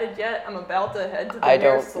 decided yet. I'm about to head to the I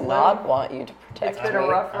nearest don't saloon. not want you to It's protect been a me.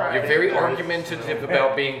 rough ride. You're very argumentative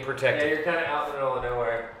about being Yeah, protected. you're kind of out in the middle of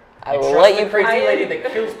nowhere. I You will trust let the you crazy protect. lady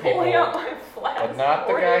that kills Pulling people, out my flask. but not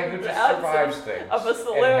the guy who just pouring survives absence things of a and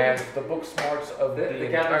saloon. has the book smarts of The the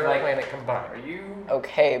captain's entire like, planet Are combined. you?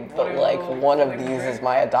 Okay, but Wanna like go one of something these drink? is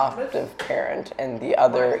my adoptive parent, and the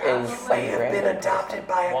other is some random. adopted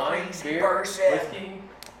by Wine, beer, whiskey?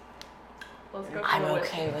 Let's go. I'm for the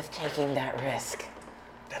okay with taking that risk.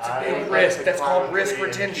 That's a big risk. That's called risk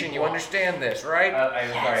retention. You understand this, right?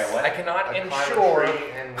 I'm sorry, what? I cannot A climate ensure tree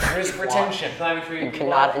and risk swamp. retention. Climbing tree, You keep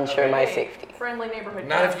cannot off. ensure Okay. my Hey, safety. Friendly neighborhood.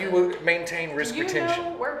 Not if captain. you would maintain risk Do you retention. know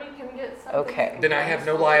where we can get something? Okay. Then I have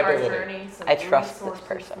no useful for our liability. journey, some I trust this resources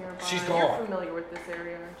person. nearby? She's You're gone. familiar with this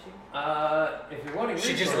area, aren't you? If you're wanting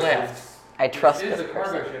She just resources, left. I trust this is this a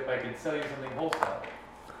cargo person. ship. I can sell you something wholesale.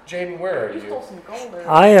 Jaden, where are You stole you? some gold. Or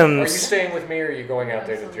I am. Are you staying with me or are you going out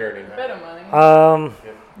there to journey? A bit of money.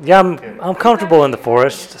 Yeah, I'm comfortable in the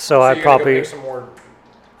forest, so I you're gonna go probably pick some more.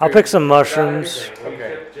 I'll pick some mushrooms.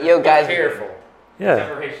 Okay. Yo, guys. Careful. Yeah,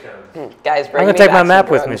 Separate stones. Guys, bring I'm gonna me take back my some map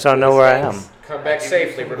with me drugs, so I know please, where I thanks. am. Come back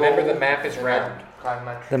safely. Remember the map is round.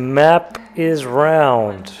 The map is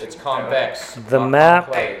round. It's convex. The not map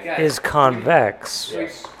concave. guys. is convex.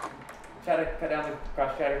 Yes. Try to cut down the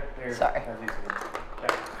cross shatter. There. Sorry.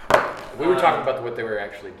 We were talking about what they were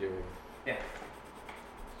actually doing. Yeah.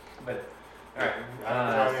 But, alright.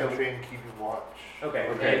 I'm trying So, to train keeping watch. okay.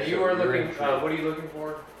 Okay, And you so are you're looking, intrigued. what are you looking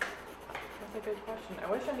for? That's a good question.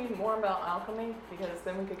 I wish I knew more about alchemy because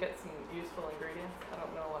then we could get some useful ingredients. I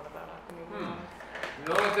don't know a lot about alchemy. to be honest.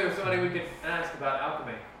 You know if there's somebody we could ask about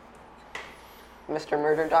alchemy. Mr.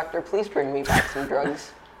 Murder Doctor, please bring me back some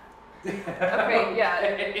drugs. Okay, yeah.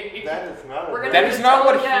 That is not We're a gonna That is not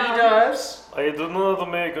what he down. does. I do not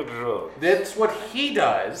make a drug. That's what he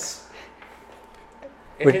does.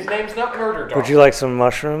 And Would- his name's not Murder Dog. Would you like some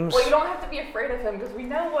mushrooms? Well, you don't have to be afraid of him because we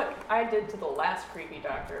know what I did to the last creepy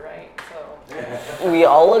doctor, right? So, We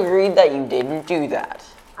all agreed that you didn't do that.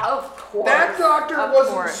 of course. That doctor of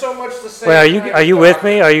wasn't course. so much the same. Wait, kind are you of with doctor.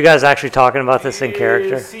 me? Are you guys actually talking about this in character?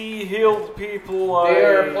 Yes, he healed people. They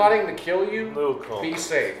are plotting to kill you. No comment. Be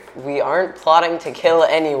safe. We aren't plotting to kill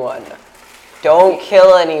anyone. Don't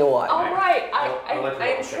kill anyone. All right, I'll let you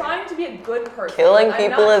I'm all say. trying to be a good person. Killing I'm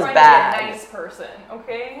people not is trying bad. To be a nice person,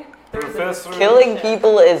 okay? There's a Professor. Killing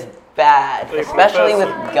people is bad, Hey, especially with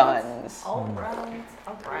Professor. guns. All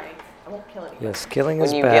right. I won't kill anyone. Yes, killing When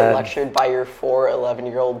is you get bad. lectured by your 4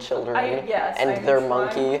 11-year-old children Yes, and I'm their trying-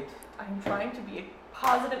 monkey. I'm trying to be a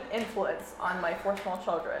positive influence on my 4 small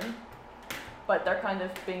children, but they're kind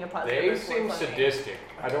of being a positive They influence seem on me. sadistic.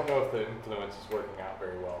 I don't know if the influence is working out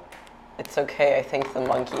very well. It's okay, I think the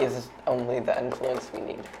monkey is only the influence we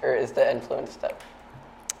need. Or is the influence that...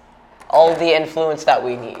 All the influence that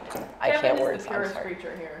we need. I Kevin can't is words, the I'm purest sorry.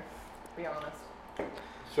 creature here, to be honest.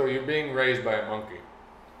 So you're being raised by a monkey.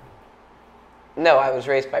 No, I was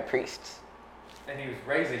raised by priests. And he was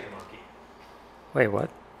raising a monkey. Wait, what?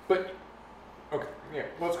 But okay, yeah,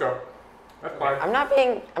 let's go. That's fine. I'm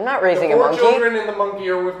not raising The a 4 monkey. children and the monkey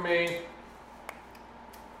are with me.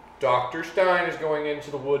 Dr. Stein is going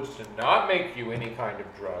into the woods to not make you any kind of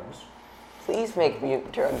drugs. Please make me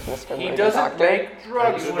drugs, Mr. He Murder doesn't Doctor. make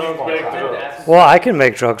drugs. He you doesn't small make child. drugs. Well, I can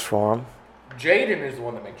make drugs for him. Jaden is the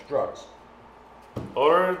one that makes drugs.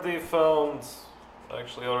 Already found.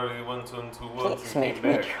 Actually, already went into woods Please and make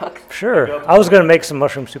came me back. drugs. Sure. I was gonna make some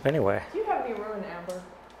mushroom soup anyway. Do you have any ruin amber?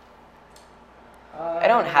 I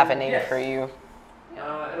don't have a name yes. for you.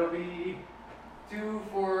 It'll be 2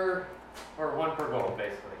 for, or 1 per gold,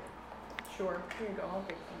 basically. Sure. Here you go. I'll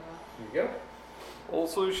take some. Here you go.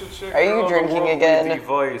 Also, you should check Are you out the drinking lovely again?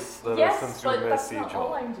 device that I Yes, sent you but a that's message not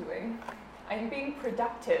all on. I'm doing. I'm being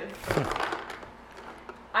productive.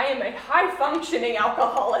 I am a high-functioning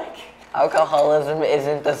alcoholic. Alcoholism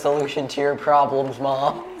isn't the solution to your problems,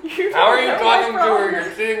 Mom. You How are don't you know my talking to her? problems.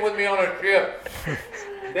 You're sitting with me on a ship.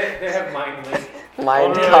 They have mind link.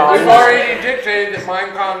 Mind Alright. calm. We've already dictated that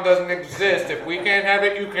Minecon doesn't exist. If we can't have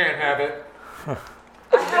it, you can't have it.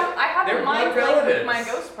 I have They're a mind blood link with relatives. my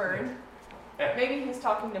ghost bird. Maybe he's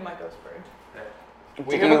talking to my ghost bird.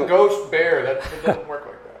 We Did have you- a ghost bear. That doesn't work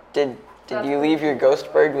like that. Did you leave your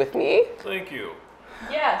ghost bird with me? Thank you.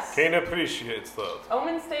 Yes. Kane appreciates that.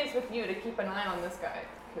 Omen stays with you to keep an eye on this guy,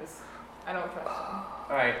 because I don't trust him.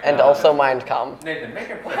 Alright. And also mind calm. Nathan, make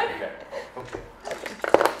a pleasure check. Okay.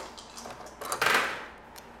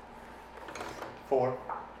 4.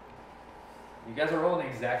 You guys are rolling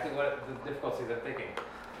exactly what the difficulty they're thinking.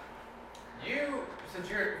 You, since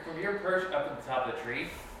you're from your perch up at the top of the tree,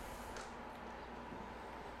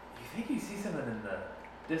 you think you see something in the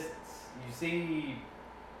distance. You see,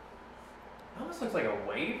 it almost looks like a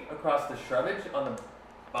wave across the shrubage on the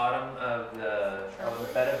bottom of the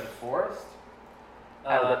bed of the forest,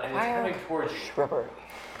 and it's coming towards you. Shrubbery.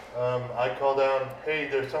 I call down, hey,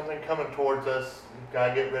 there's something coming towards us.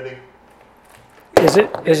 Gotta get ready. Is it?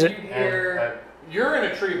 You hear? You're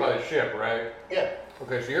in a tree by the ship, right? Yeah,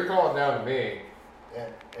 Okay, so you're calling down to me.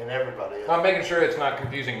 and everybody is. I'm making sure it's not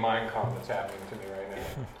confusing Minecon that's happening to me right now.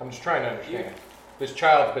 I'm just trying to understand. This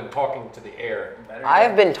child's been talking to the air. Better I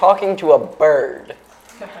have been talking to a bird.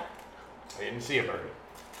 I didn't see a bird.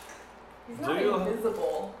 He's Do not you-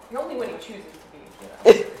 invisible. Only when he chooses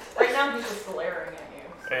to be. Right now he's just glaring at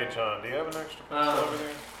you. Hey, John, do you have an extra pencil over there?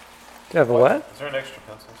 Do you have a what? Is there an extra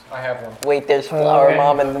pencil? I have one. Wait, there's flower Okay.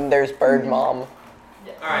 mom and then there's bird mom.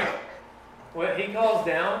 Yes. Alright. Well, he calls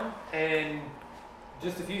down, and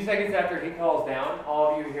just a few seconds after he calls down,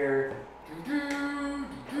 all of you hear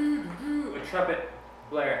a trumpet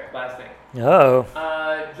blasting. Oh.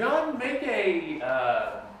 John, make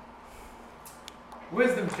a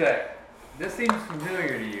wisdom check. This seems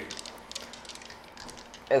familiar to you.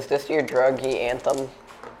 Is this your druggy anthem?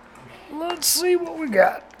 Let's see what we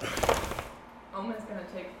got. Omen's gonna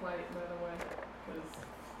take flight, by the way.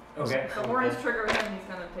 Okay. The horns trigger him, he's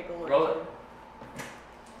gonna take a look. Roll it.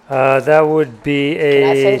 That would be Can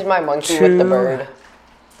I send a my monkey with the 2. bird?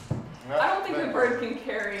 I don't think the bird can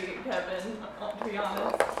carry Kevin, to be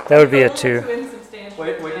honest. That would be a It's a little 2. too insubstantial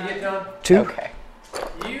Wait, for what did you that. get, John? 2? Okay.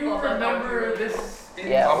 You Well, that remember would be- this?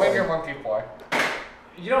 Yeah. I'll make your monkey fly.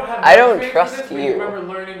 You don't have. I don't experience trust with this, but you. remember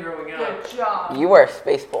learning growing up. Good job. You are a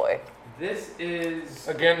space boy. This is.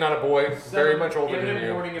 Again, not a boy, very Some much older than imminent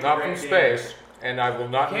you. warning of Not great from danger. space, and I will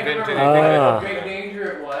not Can't invent remember anything. Ah. what great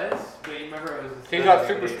danger it was, but you remember it was. He got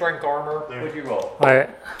super strength armor. What'd you roll? Alright.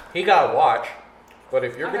 He got a watch. But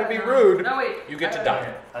if you're I gonna got be a 9. rude, No, wait. you get I to got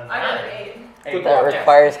die. I got an 8. Good That luck.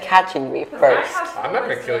 requires catching me Because I first. have I'm not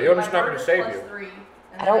gonna plus kill you, three, I'm just my not gonna bird is save plus you. 3,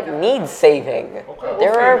 and I then don't got- need saving. Okay,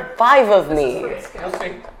 There we'll are 5 of This is me. pretty see. scary. We'll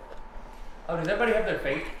see. Oh, does everybody have their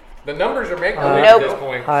fate? The numbers are making Nope. at this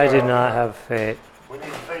point. I so did not have fate. We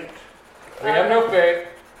need fate. We have no fate.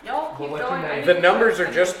 Y'all keep what's your going. name? I The need numbers to-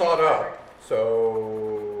 are just thought up.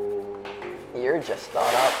 So You're just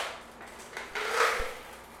thought up.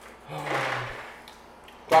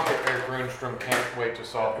 Dr. Eric Runestrom can't wait to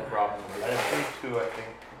solve the problem. I just need 2, I think.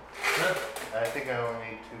 Huh? I think I only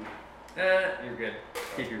need 2. You're good.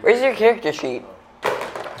 Keep your. Where's your character sheet?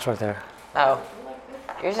 It's right there. Oh.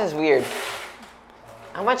 Yours is weird.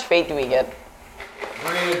 How much fate do we get?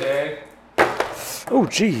 3 a day. Oh,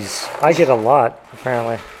 jeez. I get a lot,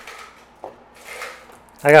 apparently.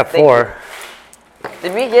 I got Thank 4.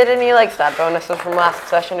 Did we get any like stat bonuses from last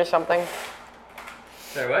session or something?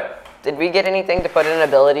 Sorry, what? Did we get anything to put in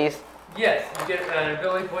abilities? Yes, you get an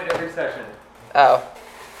ability point every session. Oh.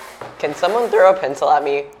 Can someone throw a pencil at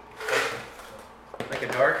me? Like a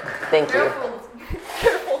dart. Thank you. Careful,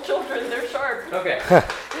 careful, children. They're sharp. Okay.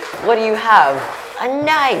 What do you have? A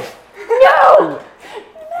knife. No.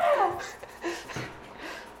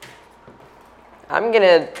 I'm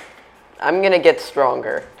gonna get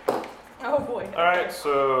stronger. Oh boy. All right,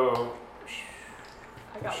 so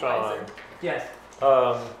I got Sean, wiser. Yes.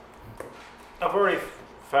 I've already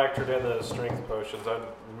factored in the strength potions. I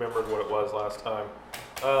remembered what it was last time.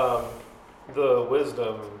 The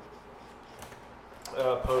wisdom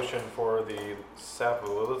potion for the sap of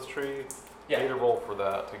the Lilith tree. I need to roll for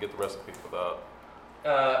that to get the recipe for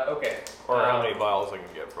that, Okay. or how many vials I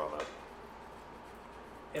can get from it.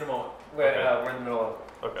 In a moment. We're in the middle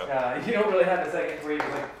of. Okay. You don't really have a second where you're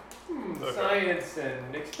like, Okay. science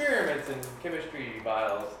and experiments and chemistry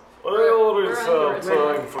vials. Well, we're it's under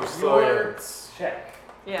it. time for science. Check.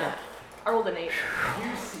 Yeah. I rolled an 8.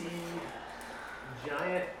 You see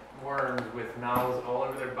giant worms with mouths all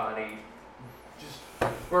over their body, just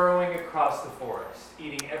burrowing across the forest,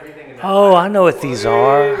 eating everything in their Oh, I path. know what these Wait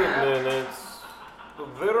are. a minute.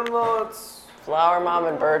 They're not. Flower mom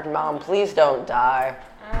and bird mom, please don't die.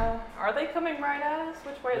 Are they coming right at us?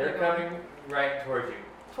 Which way are They're they going? coming right towards you.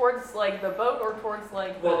 Towards like the boat or towards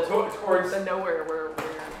like Well, the towards- the nowhere where we're.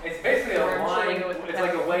 It's basically a We're line. chilling with It's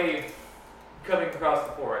like a wave coming across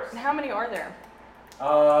the forest. And how many are there?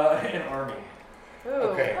 An army. Ooh.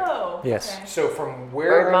 Okay. Oh. Yes. Okay. So from Bird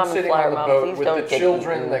where mom I'm and sitting flower on the mom, boat please with don't the get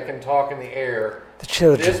children eaten. that can talk in the air, The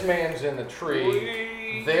children. this man's in the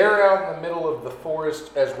tree. They're out in the middle of the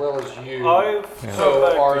forest as well as you. I've So come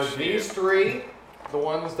back are to sheep. these 3 the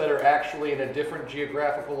ones that are actually in a different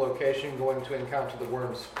geographical location going to encounter the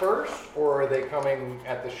worms first, or are they coming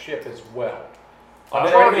at the ship as well? I'm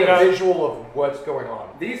I've trying to already get a got- visual of what's going on.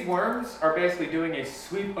 These worms are basically doing a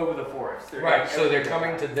sweep over the forest. They're Right, eating so they're everything.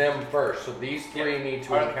 coming to them first. So these 3 need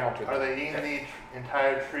to encounter Are them. they eating the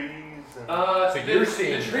entire trees? And So the, you're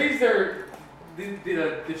seeing the them. trees are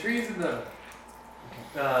the trees in the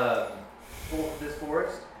this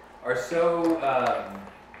forest are so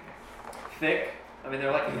thick. I mean,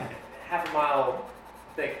 they're like half a mile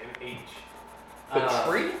thick each. The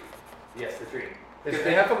tree? Yes, the tree. Is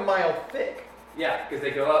half a mile thick. Yeah, because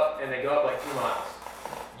they go up and they go up like 2 miles.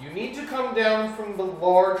 You need to come down from the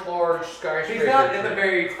large skyscraper. He's not at the tree.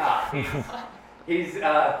 very top. He's He's in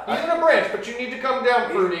a branch, but you need to come down,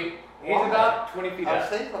 Fruity. he's about 20 feet I'm up.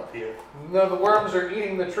 safe up here. No, the worms are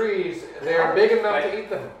eating the trees. They're big enough to eat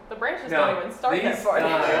them. The branches No, don't even start that these, far.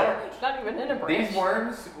 uh, It's not even in a branch. These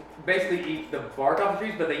worms basically eat the bark off the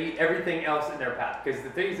trees, but they eat everything else in their path because the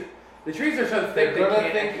trees are so thick They're they gonna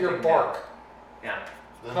can't think eat you're anything down. bark. Yeah.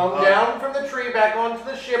 Then, Come down from the tree back onto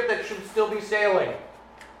the ship that should still be sailing.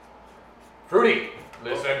 Fruity,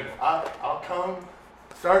 listen. I'll come.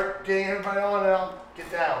 Start getting everybody on, and I'll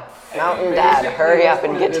get down. Mountain Dad, hurry up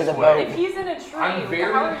and get to the If boat. he's in a tree, I'm very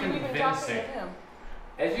how are you even talking to convincing. him?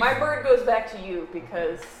 As you My bird goes back to you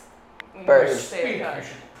because you Bird. need to Speak. stay in You touch.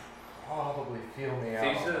 should probably feel me so you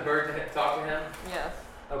out. send the bird to talk to him. Yes.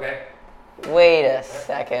 Okay. Wait a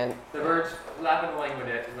second. The birds flapping the language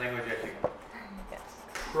at you.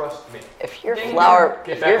 Trust me. If you're Danger. flower,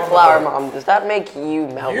 Get if back you're on the flower boat. mom, does that make you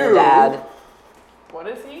Mountain You- Dad? What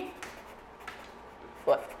is he?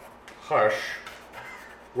 What? Hush.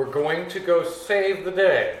 We're going to go save the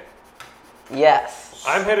day. Yes.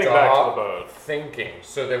 I'm heading back to the Stop boat. thinking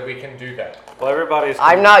so that we can do that. Well, everybody's.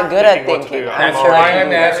 I'm not good at what to thinking. do. I'm That's sure why you I'm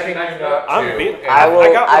do. asking you not to. I'm beat. And I will-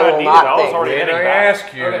 I got what I I will needed. not I was think. already when heading I back.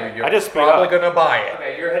 ask you, Okay. you're I just speed probably up. going to buy it.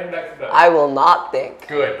 Okay, you're heading back to the boat. I will not think.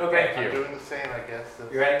 Good. Okay. I'm Thank you. doing the same, I guess.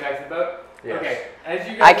 You're heading back to the boat? Yes. Okay. As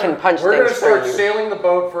you guys I can are, punch We're going to things start for you. sailing the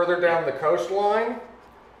boat further down the coastline.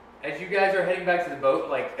 As you guys are heading back to the boat,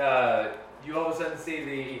 like, you all of a sudden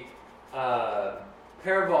see the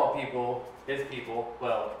Paravol people, his people,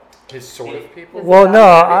 well, His sort of people. Well, no,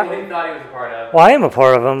 people I, he thought he was a part of. well, I am a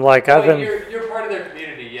part of them. Like, I've Well, been, you're part of their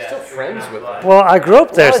community, yes. Still You're friends not with blood. them. well, I grew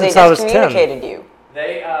up there No, they since I was 10. excommunicated you.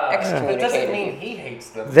 They, That Excommunicated doesn't mean you. he hates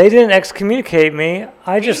them. They didn't excommunicate me.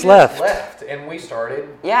 I He just left. and we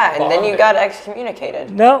started. Yeah, and then you bonding. got excommunicated.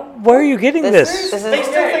 No, where are you getting This- this? this is- They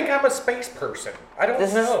still Okay. think I'm a space person. I don't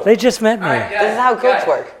This is- know. They just met me. Alright, guys, This is how cooks guys.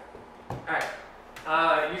 work.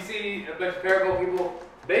 Alright. You see a bunch of Paravol people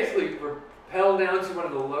basically rappel down to one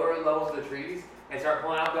of the lower levels of the trees and start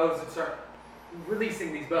pulling out bows and start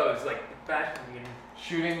releasing these bows, like fashioning and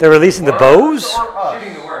Shooting. They're releasing the worms bows? or us?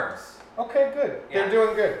 shooting the worms. Okay, good. Yeah. They're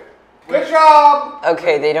doing good. Good job.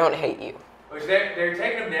 Okay, they don't hate you. Which they're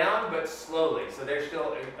taking them down, but slowly, so they're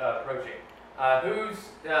still approaching.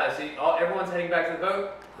 Everyone's heading back to the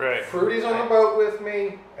boat. Right. Fruity's on the boat with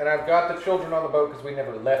me, and I've got the children on the boat because we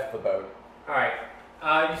never left the boat. All right.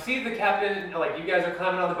 You see the captain, like you guys are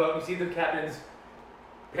climbing on the boat. You see the captain's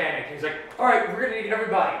panic. He's like, "All right, we're gonna need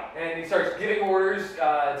everybody," and he starts giving orders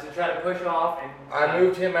to try to push off. And I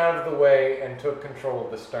moved him out of the way and took control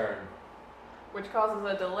of the stern. Which causes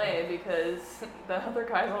a delay because the other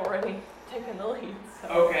guy's already taken the lead. So.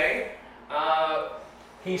 Okay.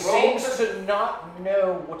 He Roll seems to not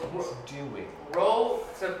know what he's doing. Roll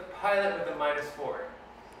to pilot with a -4.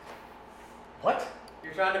 What?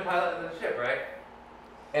 You're trying to pilot the ship, right?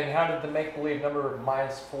 And how did the make-believe number of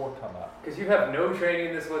 -4 come up? Because you have no training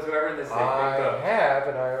in this whatsoever in this thing. I Big boat. have,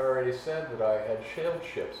 and I already said that I had sailed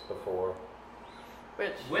ships before.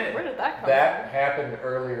 Which, When? where did that come That from? happened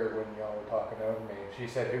earlier when y'all were talking over me. She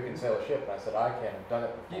said, "Who can sail a ship?" And I said, "I can. I've done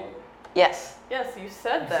it before." Yes. Yes, you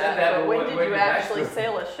said You that, said that, but but when what- did when you did that actually happen?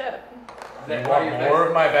 sail a ship? Is You that want part of your more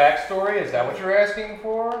of my backstory? Is that what you're asking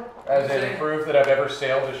for? As in saying- proof that I've ever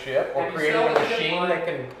sailed a ship or Have you created a sailed a ship machine on- that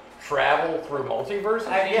can travel through multiverses?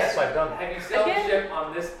 Have you- Yes, I've done that. Have you sailed a Again? ship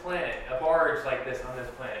on this planet, a barge like this on this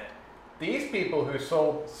planet? These people who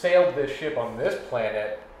sailed this ship on this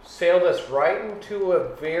planet sailed us right into a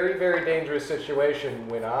very, very dangerous situation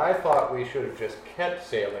when I thought we should have just kept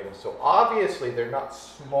sailing. So obviously they're not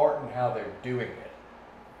smart in how they're doing it.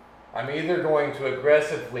 I'm either going to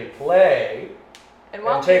aggressively play And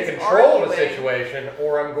while and take he's control of the arguing- situation,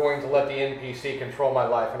 or I'm going to let the NPC control my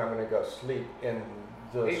life and I'm going to go sleep in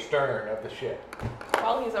the stern of the ship.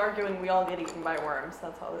 While he's arguing, we all get eaten by worms.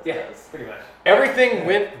 That's how this Yeah, goes. pretty much. Everything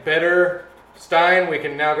went better. Stein, we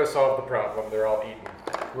can now go solve the problem. They're all eaten.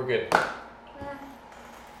 We're good.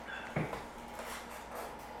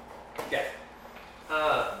 Yeah.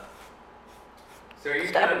 So are you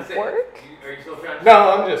Does that trying to sit? work? Are you still trying to?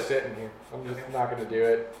 No, I'm just sitting here. I'm just not going to do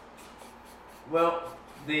it. Well,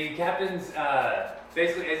 the captain's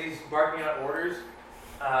basically as he's barking out orders,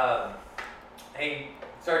 he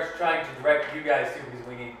starts trying to direct you guys too because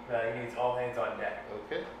he needs all hands on deck.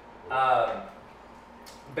 Okay.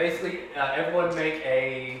 Basically, everyone make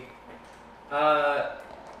a.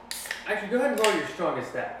 Actually, go ahead and roll your strongest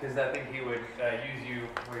stat because I think he would use you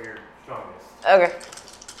for your strongest. Okay.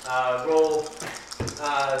 Roll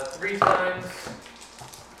 3 times.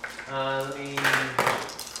 Let me.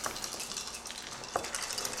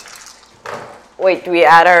 Wait, do we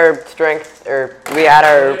add our strength, or do we add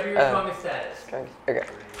Whatever your our strongest stat is. strength? Okay.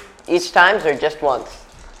 Each times or just once?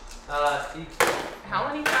 How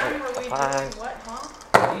many times were we doing Five. what,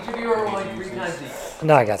 huh? Each of you are rolling 3 times each.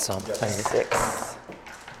 No, I got some. Thank you. 6.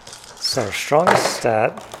 So, strongest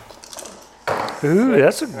stat. Ooh,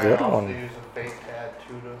 that's a good I also one. use a fate add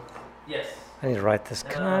 2 to. Yes. I need to write this.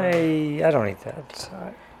 Can I don't need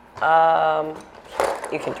that.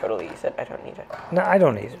 You can totally use it. I don't need it. No, I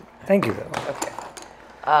don't need it. Thank you, though. Okay.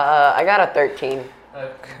 I got a 13.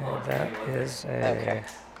 Okay, That is a. Okay.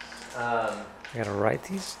 I gotta write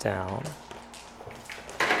these down.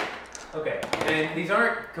 Okay, and these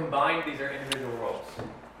aren't combined; these are individual rolls.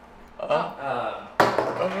 Oh.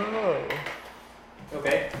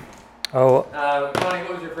 Okay. Oh, Connie,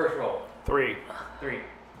 what was your first roll? 3. 3.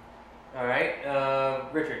 All right.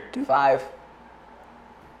 Richard. 5.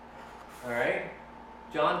 All right.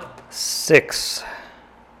 John. 6.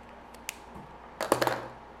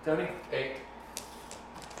 Tony. 8.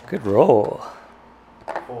 Good roll.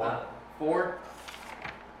 4. 4.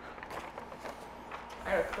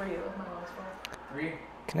 I got a 3. That was my last roll. 3.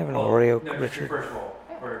 Can I have an Oh, Oreo, no, just your Richard? first roll.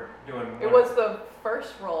 We're doing. It one. was the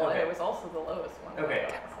first roll, and Okay. it was also the lowest one. Okay.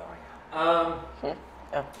 So.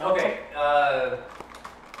 Okay.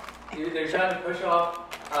 They're trying to push off.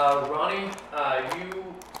 Ronnie,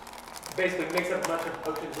 you basically mix up a bunch of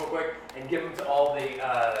potions real quick and give them to all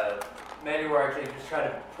the men who are actually just trying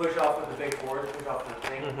to push off with the big boards, push off the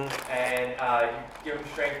thing, and you give them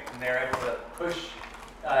strength, and they're able to push,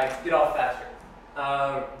 get off faster.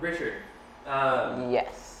 Richard,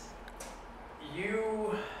 Yes.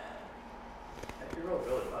 you rolled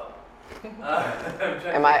really well.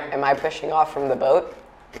 Am I pushing off from the boat?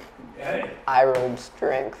 Yeah. I rolled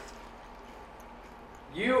strength.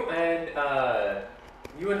 You and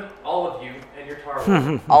all of you and your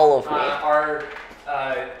Tarble All of me. are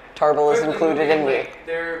Tarble is quickly included in moving, me. like,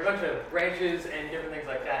 there are a bunch of branches and different things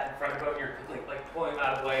like that in front of the boat. You're quickly like pulling them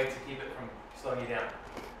out of the way to keep it from slowing you down.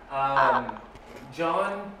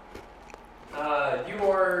 John, you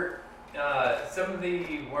are some of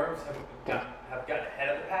the worms have gotten ahead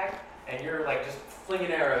of the pack, and you're like just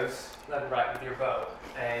flinging arrows left and right with your bow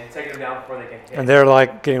and taking them down before they can hit. And they're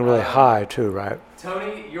like getting really high too, right?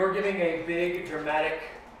 Tony, you're giving a big, dramatic,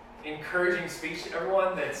 encouraging speech to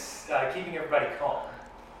everyone that's keeping everybody calm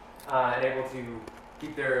and able to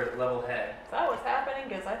keep their level head. Is that what's happening?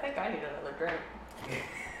 Because I think I need another drink.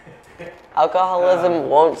 Alcoholism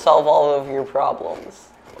won't solve all of your problems.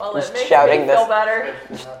 Well, Just it makes shouting me this- feel better.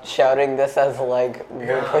 Shouting this as like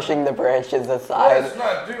we're pushing the branches Let's aside.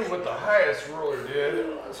 not do what the highest ruler did.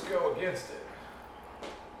 Let's go against it.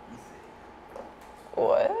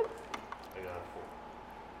 What? I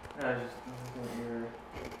got a 4. Just your...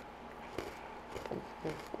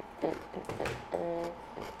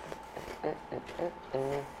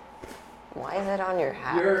 Why is it on your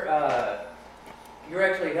hat? You're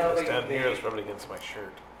actually helping. It's down the- here. It's rubbing against my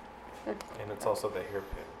shirt, and it's also the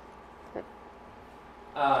hairpin.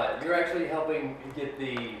 You're actually helping get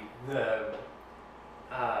the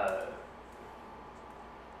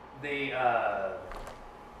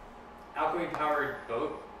alchemy powered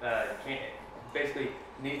boat basically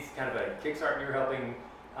needs kind of a kickstart. You're helping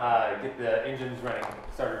get the engines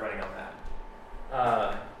started running on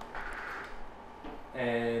that.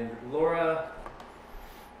 And Laura,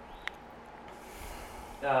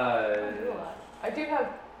 I do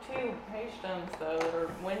have 2 haze stones though that are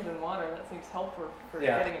wind and water. That seems helpful for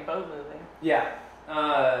Yeah. getting a boat moving. yeah.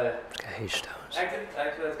 Haze stones. Actually,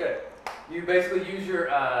 that's good. You basically use your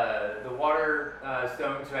the water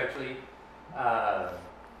stone to actually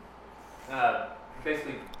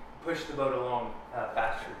basically push the boat along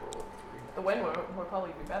faster. The wind would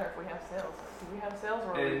probably be better if we have sails. Do we have sails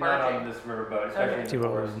or are we And not on barging? this riverboat, especially Okay. in See the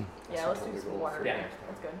what forest. we're- Yeah, let's do some water. Yeah.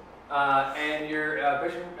 That's good. And you're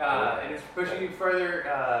pushing, and it's pushing you further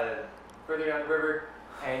down the river,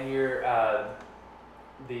 and you're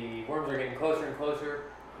the worms are getting closer and closer,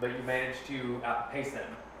 but you manage to outpace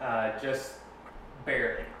them just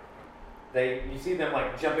barely. You see them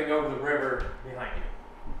like jumping over the river behind you.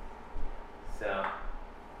 So,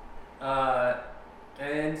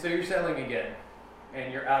 and so you're settling again,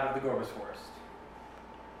 and you're out of the Gorbis Forest.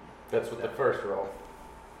 That's with the first roll.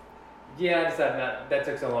 Yeah, I decided not. That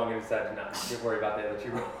took so long. I decided not to worry about the other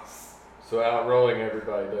 2 rolls. So outrolling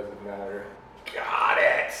everybody doesn't matter. Got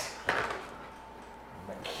it!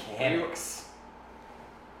 Mechanics.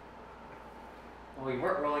 Well, you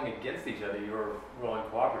weren't rolling against each other. You were rolling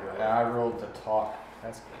cooperatively. Yeah, I rolled to talk.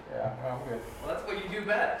 That's good. Yeah, I'm good. Well, that's what you do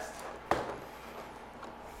best.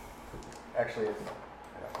 Actually, it's...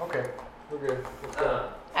 Yeah. Okay, we're good. Let's go.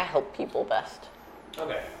 I help people best.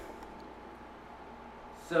 Okay.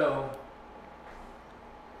 So,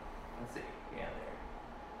 let's see. Yeah,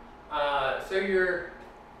 there. So you're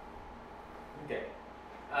okay.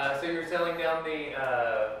 So you're sailing down the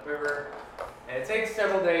river, and it takes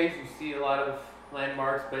several days. You see a lot of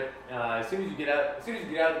landmarks, but as soon as you get out of the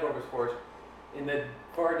Gorbis Forest, in the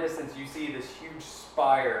far distance, you see this huge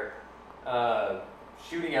spire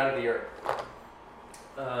shooting out of the earth.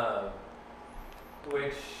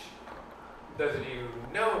 Which those of you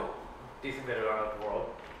who know a decent bit about the world,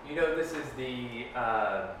 you know this is the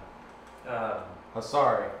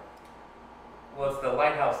Hasari. it's the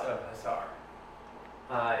lighthouse of Hasar.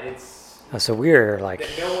 It's Oh, so we're like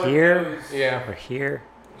that no one here knows. Yeah. or here.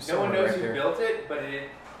 No one knows Right who there. built it, but it's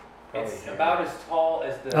Probably here. about as tall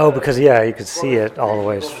as the. Oh, because yeah, you could see Gorbis- it all the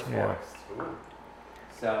way. Gorbis Yeah. Forest.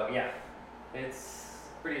 So yeah. It's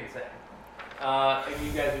pretty insane. And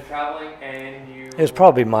you guys are traveling, and you. It was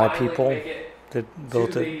probably my finally people make it that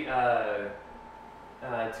built to it. to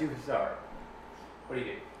Hussar. What do you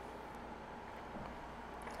do?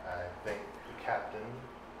 I thank the captain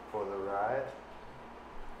for the ride,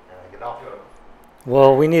 and I get off.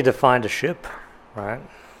 Well, we need to find a ship, right?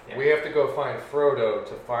 Yeah. We have to go find Frodo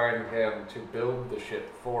to find him to build the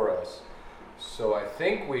ship for us. So I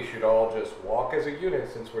think we should all just walk as a unit,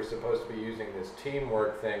 since we're supposed to be using this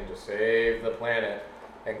teamwork thing to save the planet,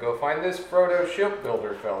 and go find this Frodo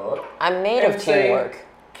shipbuilder fellow. I'm made And of say- teamwork.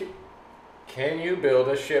 Can you build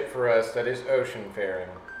a ship for us that is ocean faring?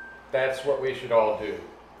 That's what we should all do.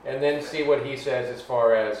 And then see what he says as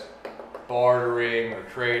far as bartering or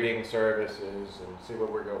trading services, and see where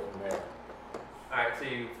we go from there. Alright, so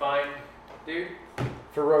you find dude.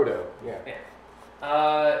 Frodo, yeah. You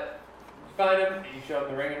find him, you show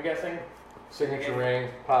him the ring, I'm guessing. Signature ring,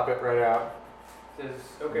 pop it right out. Says,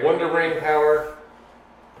 okay. Wonder ring power.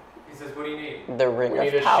 He says, what do you need? The ring We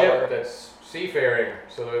need of a power. ship that's seafaring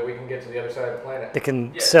so that we can get to the other side of the planet. They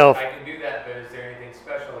can Yes, sell. I can do that, but is there anything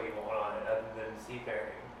special you want on it other than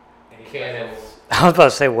seafaring? Any Cannons. special- I was about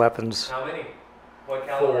to say weapons. How many? What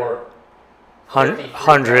caliber? 53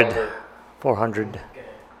 100, caliber. 400. Okay.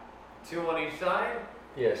 2 on each side?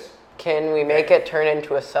 Yes. Can we make it turn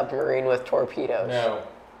into a submarine with torpedoes? No,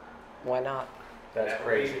 Why not? that's That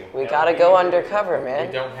would be- crazy. We that gotta would be go ridiculous. undercover, We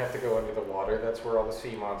man. don't have to go under the water. That's where all the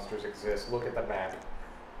sea monsters exist. Look at the map.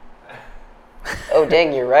 Oh,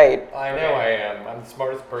 dang, you're right. I know I am. I'm the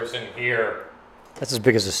smartest person here. That's as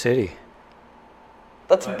big as a city.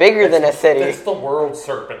 That's What? bigger than a city. That's the world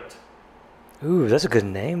serpent. Ooh, that's a good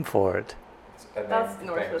name for it. It's a name That's for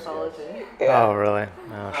Norse things, mythology. Yeah. Oh, really?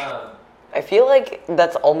 Oh, I feel like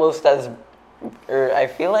that's almost as, or I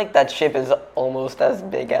feel like that ship is almost as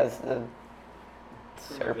big as the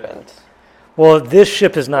serpent. Well, this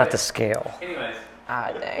ship is not to scale. Anyways.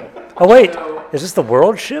 Ah, dang. Oh, wait. So, Is this the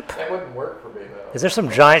world ship? That wouldn't work for me, though. Is there some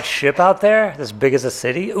giant ship out there that's big as a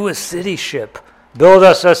city? Ooh, a city ship. Build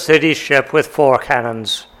us a city ship with 4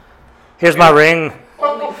 cannons. Here's my ring.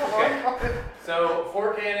 Only 4. so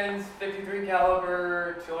 4 cannons, 53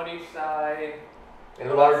 caliber, 2 on each side. And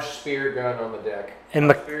a large spear gun on the deck. And,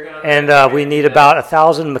 me- Spear gun, and we need about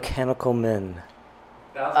 1,000 mechanical men.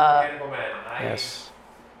 1,000 mechanical men. Nice. Yes.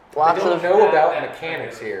 Lots they don't of know about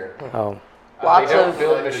mechanics here. Oh. Lots they don't of-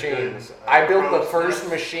 build machines. I built the first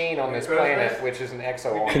machine on this planet, which is an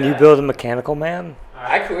exo. Can you build a mechanical man?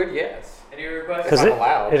 I could, yes. Any requests? Because not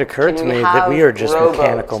allowed. it occurred Can to we me that we are have just rowboats,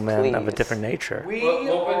 mechanical men of a please? different nature. We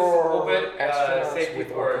We'll put, astronauts safety with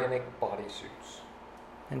for- organic bodysuits.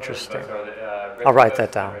 Interesting. Rescue I'll write boats,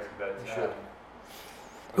 that down. rescue boats. You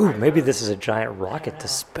should. Ooh, maybe this is a giant rocket to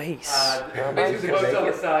space. Basically, boats on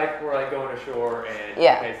the side for like going ashore and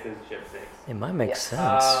Yeah. in case the ship sinks. It might make Yes.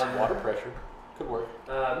 sense. Water pressure could work.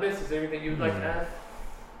 Miss, is there anything you'd like to add?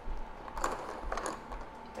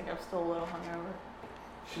 I think I'm still a little hungover.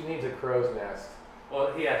 She needs a crow's nest.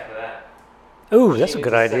 Well, he asked for that. Ooh, She that's a needs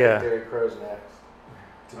good idea. Secondary crow's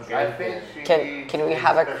nest. Okay. I think she Can- needs can we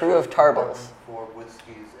have a crew of special tarbles? department for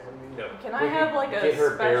whiskeys and No. Can We I have could like get a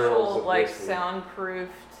her barrels special, of like whiskey.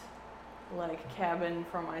 soundproofed, like cabin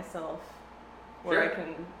for myself, where I Sure.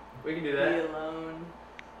 can We can do be that. alone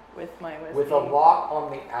with my whiskey? With a lock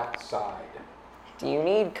on the outside. Do you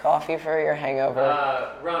need coffee for your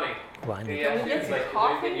hangover? Ronnie, Well, I can need- you Can we ask get you, some like, is there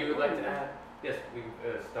coffee? anything you would like to add? Yes, we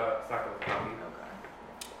stock with coffee.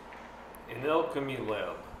 Okay. In alchemy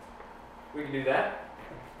lab. We can do that.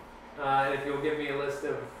 And if you'll give me a list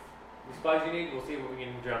of the supplies you need, we'll see what we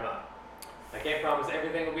can drum up. I can't promise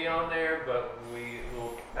everything will be on there, but we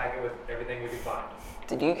will pack it with everything we can find.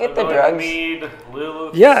 Did you get I'm the going to drugs? need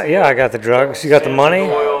Lilith. Yeah, I got the drugs. You got the money?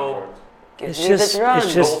 Oil. Give It's me just, the drugs.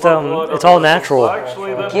 it's just, Blood it's all or natural.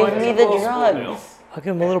 Actually, that Give might me be the possible now. drugs. I'll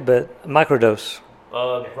give him a little bit. A microdose.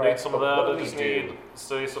 Need some of But that. what I do we just do? need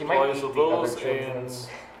steady He might supplies eat of the other those children. and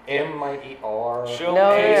M might eat R. shell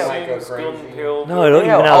No, casings, no. gunpowder. No, it'll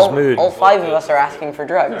even out his mood. all 5 of us are asking for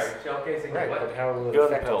drugs. Sorry, shell casing. Right, What? but how will it Gun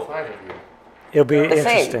affect all pill. 5 of you? It'll be The same.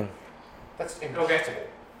 interesting. That's impossible.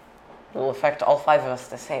 It will affect all 5 of us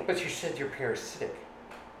the same. But you said you're parasitic.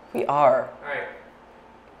 We are. Alright.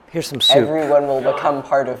 Here's some soup. Everyone will become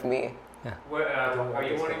part of me. What, don't are want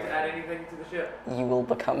you this wanting to to add anything to the ship? You will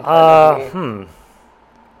become part of me.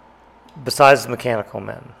 Besides the mechanical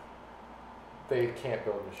men. They can't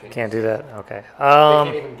build machines. Can't do that? Okay. They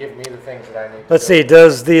can't even give me the things that I need. Let's to see. build.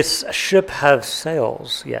 Does this ship have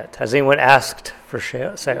sails yet? Has anyone asked for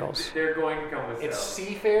sails? They're going to come with It's sails.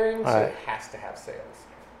 seafaring, so Alright. it has to have sails.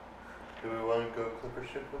 do we want to go clipper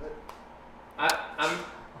ship with it?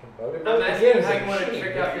 I'm asking how you want to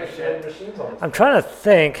trick out your ship. I'm trying to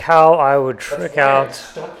think how I would That's trick why I'm out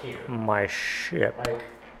stuck here. my ship. Like,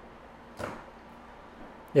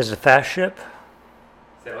 Is it a fast ship?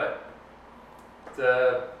 Say what? It's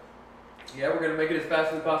yeah, we're gonna make it as fast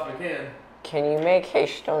as we possibly can. Can you make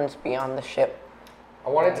haste stones be on the ship? I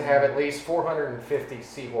want it to have at least 450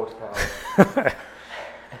 sea horsepower.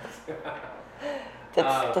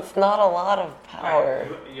 That's not a lot of power.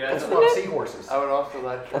 Yeah, That's a lot of seahorses. I would also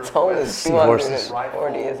like to That's only request Seahorses.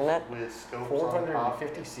 240, isn't it? with scopes on top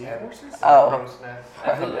 450 seahorses? Oh. crow's nest,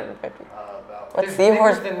 Absolutely. 150. about What's They're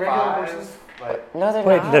seahorse? bigger than regular five, horses? but No, they're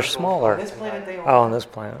Wait, not. they're smaller. this planet they Oh, on this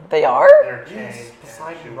planet. They are? they're Yes, changed.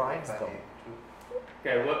 Poseidon rides them.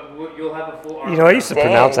 Okay, what you'll have a full armor. You know, I used to Dang.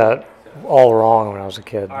 pronounce that all wrong when I was a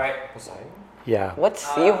kid. All right, Poseidon? Yeah, What's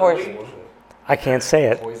seahorse? I can't say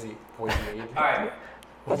it. Poison all right,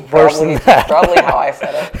 Worse than that. Probably how I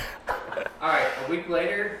said it. all right. A week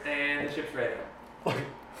later, and the ship's ready.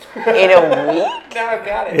 In a week? Now I've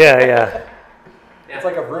got it. Yeah, yeah. Yeah. It's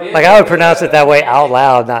like a room. Like I would pronounce it that way out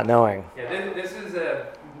loud, not knowing. Yeah, this is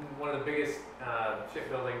one of the biggest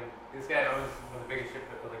shipbuilding. This guy owns one of the biggest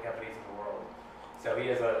shipbuilding companies in the world. So he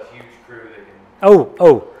has a huge crew that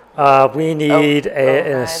can. We need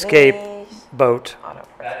an escape boat.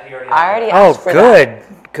 That he already. I already Oh, asked for that.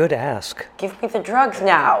 good ask. Give me the drugs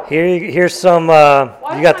now. Here's some.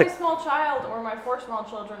 Why You got is my the small child, or my 4 small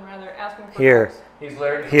children rather, asking for Here. drugs? He's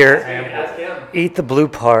learned. Here. Ask him. Eat the blue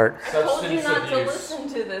part. I told you Substance not to abuse. listen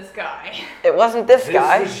to this guy. It wasn't this This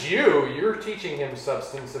guy. was you. You're teaching him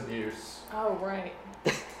substance abuse. Oh, right.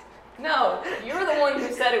 No, you're the one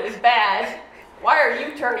who said it was bad. Why are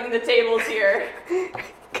you turning the tables here?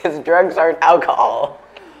 Because drugs aren't alcohol.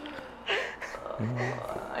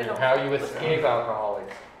 I don't How you escape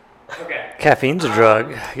alcoholics. Okay. Caffeine's a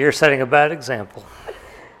drug. You're setting a bad example.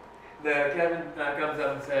 The Kevin comes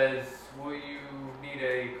up and says, "Will you need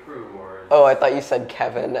a crew or?" Oh, I thought you said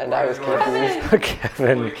Kevin, and I was confused.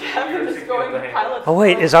 Kevin. Kevin is going to pilot. Oh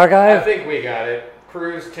wait, is our I guy? think we got it.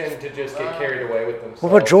 Crews tend to just get carried away with themselves. What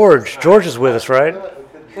about George? George is with us, right?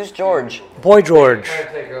 Who's George? Boy George. Trying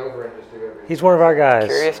to take over and just do everything. He's one of our guys.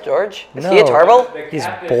 Curious George? Is No. he a Tarble? He's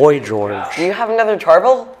Boy George. Do you have another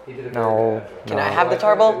Tarble? He did a very No. bad job. Can I No. have the I think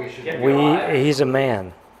that Tarble? we should- He's a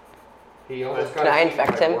man. He almost got Can I eaten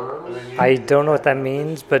infect by him? worms. I don't know what that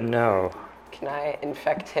means, but no. Can I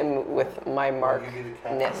infect him with my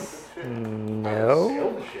markness? No.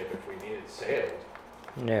 Sail the ship if we needed sailed.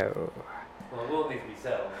 No. Well, it will need to be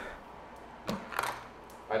settled.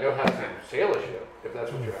 I don't have to sail a ship, if that's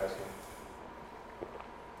what you're asking.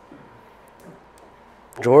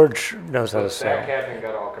 George knows how So to that sail. captain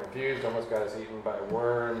got all confused, almost got us eaten by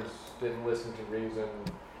worms, didn't listen to reason.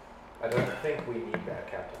 I don't think we need that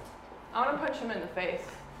captain. I want to punch him in the face.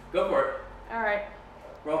 Go for it. All right.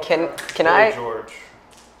 Roll. Can Boy I George.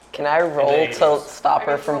 roll to 80s. stop I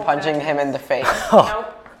her can from roll punching back. him in the face?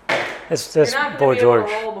 Nope. It's You're this not Boy going to be able George.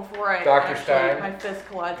 to roll before I Dr. actually, Stein? my fist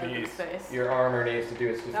collides with his Yes. face. Your armor needs to do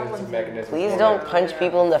its one's defensive in. mechanism. Please for don't you. punch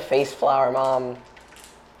people in the face, Flower Mom.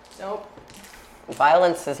 Nope.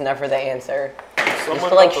 Violence is never the answer. Used Someone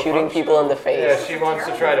to like got to shooting punch people you? in the Yeah, face. she wants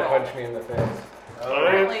to try to punch me in the face.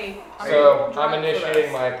 Apparently, I'm So a little I'm drunk for initiating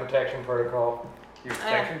this. my protection protocol. Your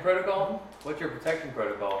protection protocol? What's your protection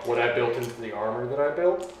protocol? What I built into the armor that I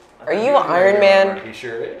built? Are you Iron Man? He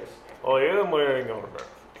sure is. Oh, I am wearing armor.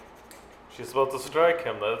 She's about to strike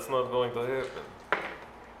him. That's not going to happen.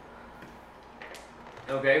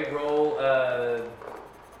 Okay, roll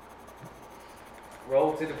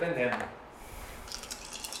to defend him.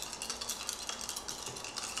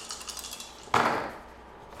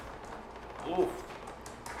 Oof.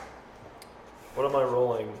 What am I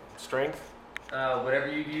rolling? Strength? Whatever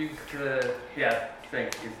you use to,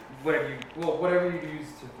 strength is whatever you use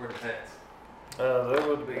for defense. That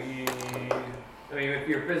would be. I mean, if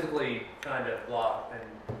you're physically trying to block, then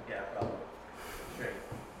yeah, probably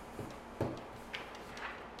strength.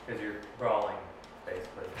 Because you're brawling,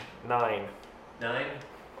 basically. 9. 9?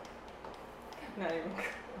 Not even.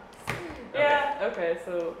 Yeah. Okay.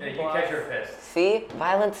 So. Yeah, you blocks. catch her fist. See?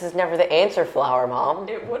 Violence is never the answer, Flower Mom.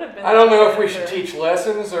 It would have been. I don't know if we the should answer. teach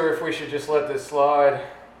lessons or if we should just let this slide.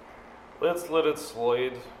 Let's let it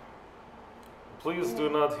slide. Please do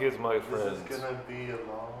not hit my This friend. is gonna be a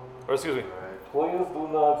long. Or excuse me. ride. Please do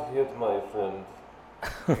not hit my friend.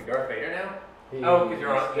 You're Darth Vader now? He- Oh, 'cause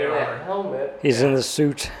you're on- in you're a on. helmet. He's in the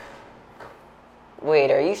suit.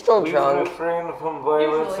 Wait, are you still Please drunk? refrain from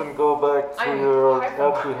violence Usually. and go back to I'm your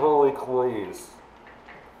hyper- happy holy place.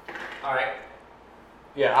 Alright.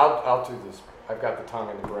 Yeah, I'll do this. I've got the tongue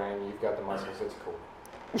and the brain. You've got the muscles. It's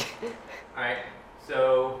cool. Alright.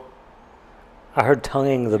 So, I heard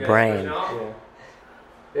tonguing the You guys brain. pushing off?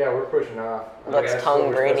 Yeah, we're pushing off. Let's That's tongue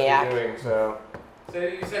what we're supposed to be Brainiac. doing, so. So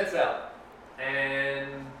you set sail, and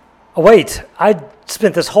Oh, wait, I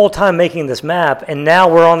spent this whole time making this map, and now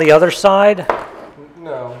we're on the other side?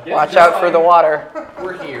 No, Yes, Watch just out for the like- water.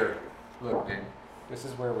 we're here. Look, dude, this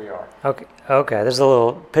is where we are. Okay, there's a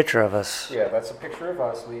little picture of us. Yeah, that's a picture of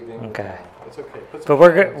us leaving. the Okay. town. It's okay. Put But some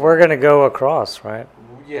we're candles we're gonna go across, right?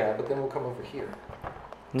 on. Yeah, but then we'll come over here.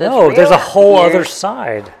 No, Rio there's a whole here- other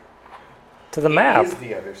side to the It map. is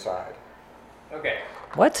the other side. Okay.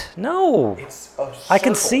 What? No. It's a circle. I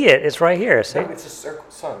can see it. It's right here. See? No, it's a circle.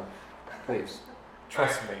 Son, please.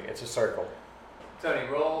 Trust me, it's a circle. Tony,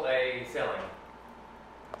 roll a sailing.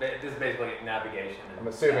 This is basically navigation. I'm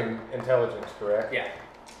assuming intelligence, correct? Yeah.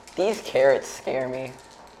 These carrots scare me.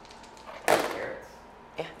 Carrots.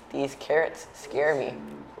 Yeah, these carrots scare me.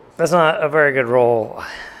 That's not a very good roll,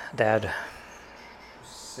 Dad.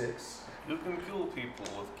 6. You can kill people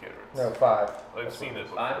with carrots. No, 5. I've seen it.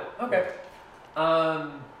 Fine. Okay.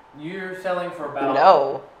 You're selling for about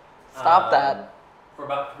No. Stop that. for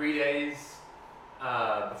about 3 days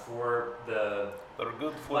before the They're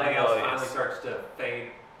good for the lighthouse finally eyes. starts to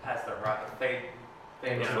fade past the fade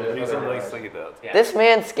There's down. a reason they say that. Yeah. This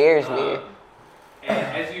man scares me.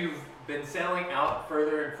 And as you've been sailing out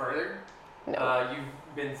further and further, No.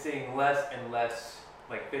 you've been seeing less and less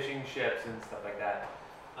like fishing ships and stuff like that.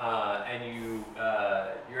 And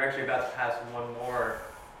you're actually about to pass one more,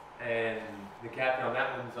 and the captain on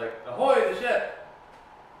that one's like, "Ahoy, the ship!"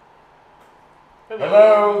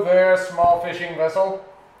 Hello there, small fishing vessel.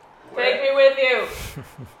 Take me with you,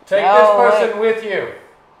 Take No, this person with you.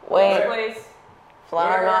 Wait, please.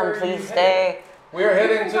 Flannery, Where are please you stay. We're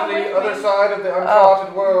heading to Come with the other me. side of the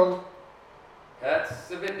uncharted world.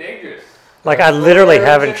 That's a bit dangerous. Like I literally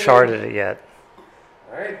haven't charted it yet.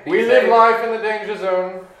 All right. We live life in the danger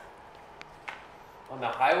zone. on the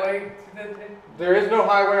highway. There is no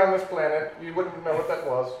highway on this planet. You wouldn't know what that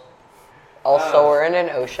was. Also, we're in an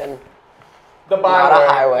ocean. The Not a byway.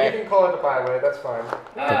 highway. You can call it the byway. That's fine.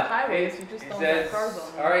 We have highways, you just It don't says, have cars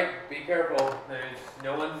on them. all right, be careful. There's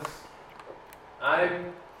no one's.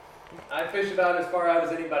 I fish about as far out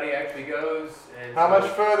as anybody actually goes. And How so, much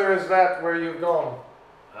further is that where you've gone?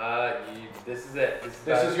 This is it. This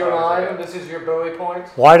about is as your far as I line. go. This is your buoy point.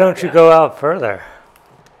 Why don't you Yeah. go out further?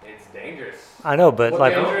 It's dangerous. I know, but What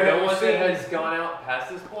like, danger have No you one seen? that has gone out past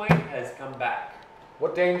this point has come back.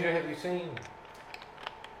 What danger have you seen?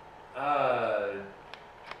 Uh,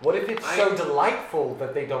 What if it's I- so delightful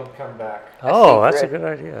that they don't come back? oh, that's a secret.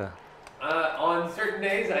 good idea. on certain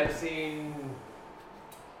days, I've seen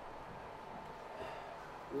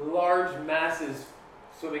large masses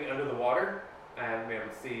swimming under the water. I haven't been able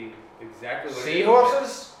to see exactly what it is.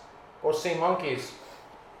 Seahorses or sea monkeys?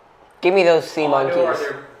 Give me those sea All I know are monkeys.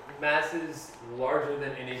 there masses larger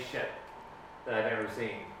than any ship that I've ever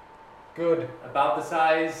seen. Good. About the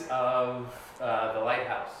size of the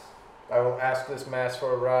lighthouse. I will ask this mass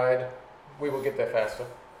for a ride. We will get there faster.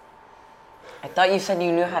 I thought you said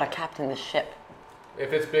you knew how to captain the ship.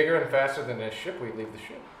 If it's bigger and faster than this ship, we leave the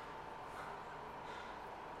ship.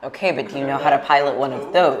 Okay, but do you know how to pilot one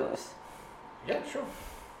of those? Yeah, sure.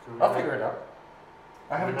 Do we I'll not- figure it out.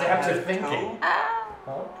 I have do we not adaptive have thinking. Toad?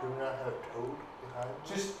 Huh? Do we not have Toad behind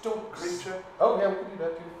Just don't. creature? Oh yeah, we can do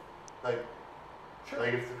that too. Like, Sure.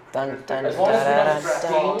 like if the Dun creature's dun big As long as we don't dun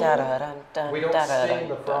sting- dun dun dun dun we don't dun dun sting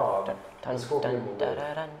the dun frog. dun The dun scorpion dun will dun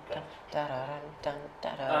live. dun dun dun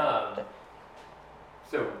dun dun Um, dun.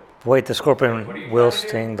 So, Wait, the What are scorpion you will trying to do?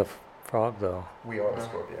 sting the frog, though. We are the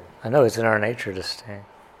scorpion. I know it's in our nature to sting,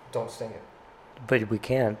 Don't sting it. but we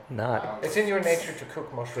can't not. It's in your nature to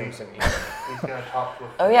cook mushrooms and eat them. He's gonna talk to a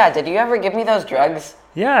Oh yeah, did you ever give me those drugs?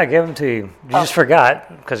 Yeah, I gave them to you. You just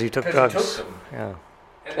forgot because you took 'Cause drugs. you took them. Yeah. and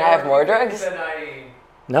Can there I are have more a few things drugs? That I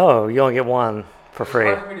No, you only get one for It's free.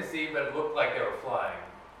 hard for me to see, but it looked like they were flying.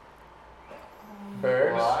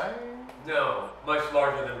 Birds. fly. No, much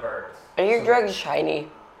larger than birds. Are your drugs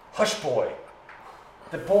shiny? Hush, boy.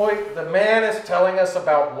 The man is telling us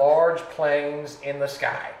about large planes in the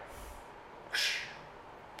sky. Shh.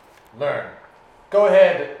 Learn. Go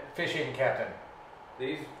ahead, fishing captain.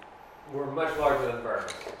 These were much larger than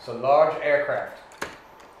birds. So large aircraft.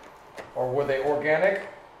 Or were they organic?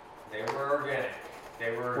 They were organic.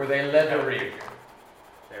 They were. Were they leathery?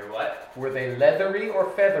 They were what? Were they leathery or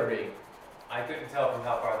feathery? I couldn't tell from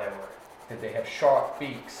how far they were. Did they have sharp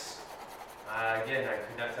beaks? Again, I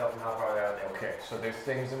could not tell from how far out they were. Okay, so there's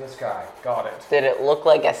things in the sky. Got it. Did it look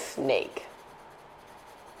like a snake?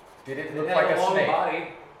 Did it It look had like a a long snake? body.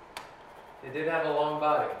 It did have a long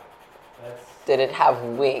body. That's Did it have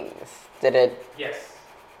wings? Did it? yes.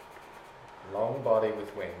 Long body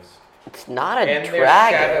with wings. It's not a And there's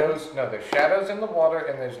dragon. shadows. No, there's shadows in the water,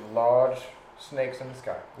 and there's large snakes in the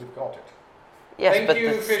sky. We've got it. Yes, Thank but you,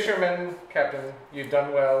 the, fisherman, captain. You've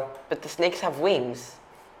done well. but the snakes have wings.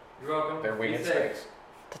 You're welcome. They're Be winged safe. snakes.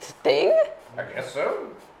 That's a thing? I guess so.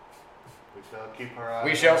 We shall keep our eyes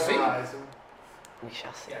We shall on the see. horizon. We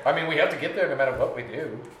shall see. Yeah. I mean, we have to get there no matter what we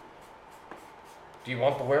do. Do you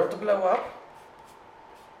want the world to blow up?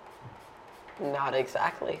 Not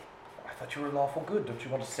exactly. I thought you were lawful good. Don't you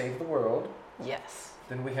want to save the world? Yes.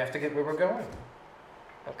 Then we have to get where we're going.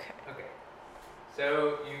 Okay. Okay.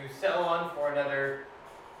 So you settle on for another.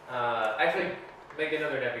 Actually, make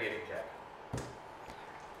another navigation check.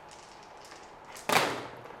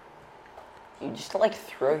 You just like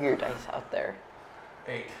throw your dice out there.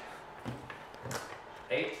 8.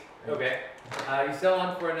 8. Okay. You settle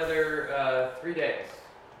on for another 3 days.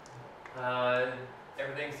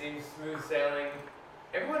 Everything seems smooth sailing.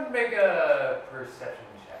 Everyone make a perception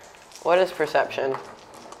check. What is perception?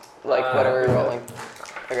 Like, what are we rolling?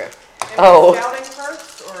 Okay. Am Oh. I scouting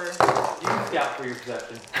first, or You can scout for your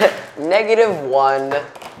perception. -1.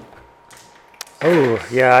 Oh,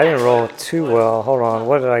 yeah, I didn't roll too well. Hold on,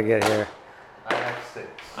 what did I get here? I have 6.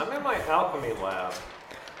 I'm in my alchemy lab.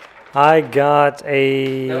 I got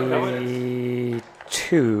a No,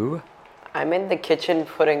 2. I'm in the kitchen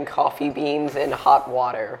putting coffee beans in hot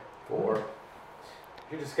water. 4.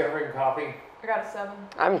 You're discovering coffee. I got a 7.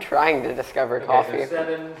 I'm trying to discover Okay, coffee. so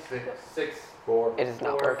 7, 6. 6, 4. It is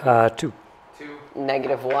not 4, working. 2. 2,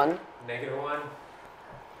 -1. -1.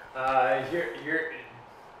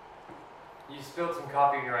 You spilled some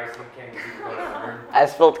coffee in your ice and you can't even keep it going in the room. I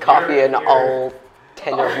spilled coffee in You're- all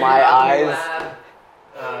 10 of my eyes.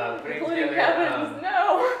 Putting Including together, Kevin's.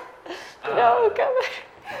 No. No, Kevin.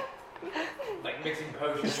 like mixing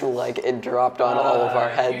potions. Just like it dropped on all of our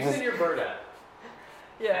You heads. send your bird out,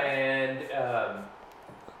 Yeah. and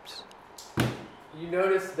you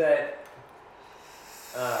notice that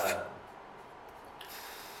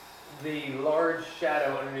the large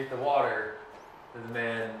shadow underneath the water that the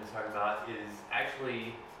man was talking about is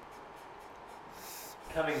actually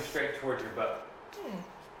coming straight towards your boat.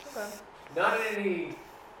 Okay. Not at any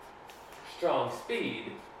strong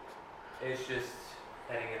speed. It's just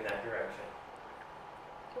heading in that direction.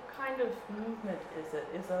 What kind of movement is it?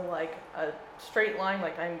 Is it like a straight line,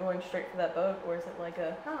 like I'm going straight for that boat, or is it like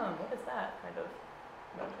a, what is that kind of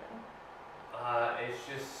motion? It's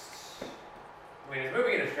just, I mean, it's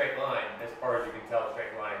moving in a straight line as far as you can tell.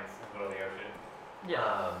 Straight lines in the middle of the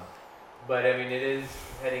ocean. But I mean, it is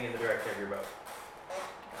heading in the direction of your boat.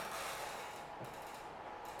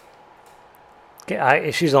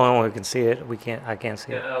 Okay, she's the only one who can see it. I can't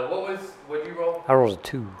see it. Yeah, what'd you roll? I rolled a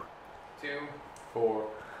 2. 2, 4.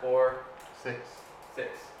 4, 6. 6.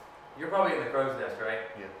 You're probably in the crow's nest, right?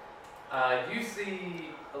 Yeah. You see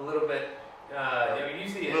a little bit. I mean, you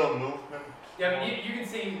see it. Little movement. Yeah, I mean, you can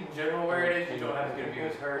see in general where it is. You don't have as good a view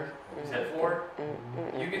as her. You said 4.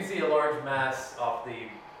 You can see a large mass off the.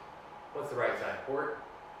 What's the right side? Port.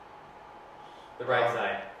 The right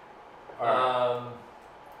side.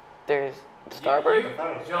 There's starboard?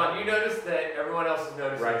 John, you notice that everyone else is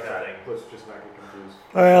noticing something. Let's just not get confused.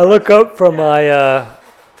 All right, I look up from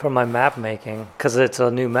my map making because it's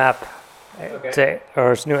a new map, or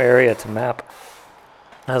it's a new area to map,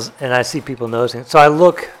 and I see people noticing. So I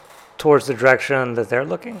look towards the direction that they're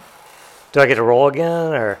looking. Do I get to roll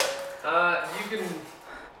again, or You can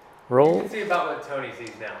roll? see about what Tony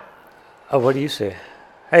sees now. Oh, what do you see?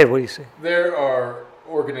 Hey, what do you see? There are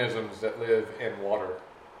organisms that live in water,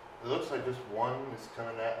 It looks like just one is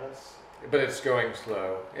coming at us. but it's going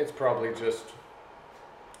slow. It's probably just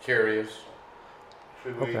curious.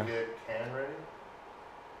 Should we Okay. get cannon ready?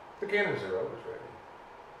 The cannons are always ready.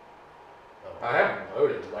 Oh. I have them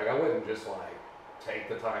loaded. Like, I wouldn't just, like, take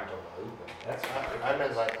the time to load them. That's I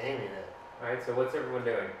meant like aiming it. Alright, so what's everyone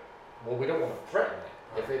doing? Well, we don't want to threaten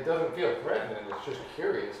it. If it doesn't feel threatening, it's just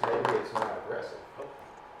curious, maybe it's not aggressive.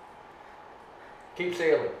 Keep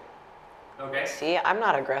sailing. Okay. See, I'm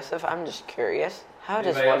not aggressive. I'm just curious. How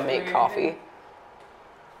does Anybody else one make doing coffee?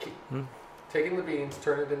 anything? Taking the beans,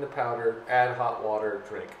 turn it into powder, add hot water,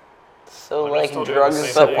 drink. So, I'm like, still doing the drugs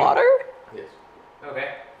same the thing. water? Yes.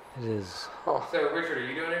 Okay. It is. Huh. So, Richard, are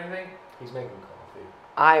you doing anything? He's making coffee.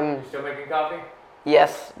 I'm, You still making coffee?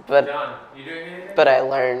 yes, but John, you doing anything? I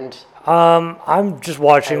learned. I'm just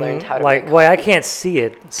watching. learned how to Like, make wait, I can't see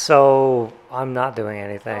it, so I'm not doing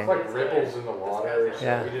anything. It's like ripples in the water. So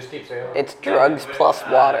Yeah. we just keep sailing. It's drugs But, plus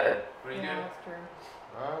water. What are you doing? that's true.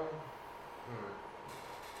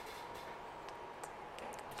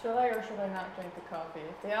 Should I or should I not drink the coffee?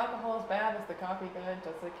 If the alcohol is bad, is the coffee good?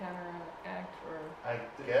 Does it counteract, or I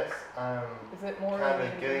guess I'm is it more? kind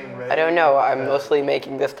related of to getting the- ready. I don't know. I'm to mostly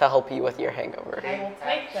making this to help you with your hangover. I will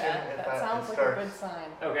take that. action if That I- sounds it like a starts. good sign.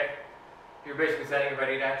 Okay. You're basically setting it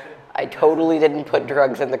ready to action. I totally didn't put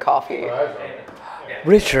drugs in the coffee. And, yeah.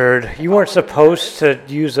 Richard, you weren't supposed to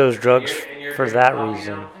use those drugs And you're for drinking that coffee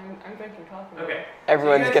reason. now? I'm drinking coffee. Okay.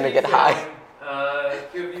 Everyone's So you gonna guys get keep high. going.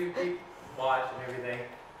 Two of you keep watch and everything.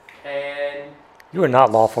 And You are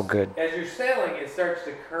not lawful good. as you're sailing, it starts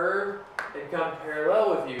to curve and come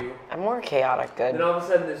parallel with you. I'm more chaotic Then good. all of a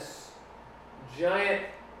sudden, this giant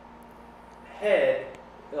head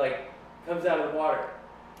like comes out of the water,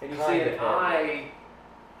 and you see Kind an of head.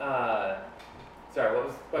 eye. Sorry, what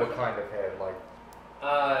was the What question? kind of head? Like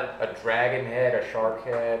Uh, a dragon head, a shark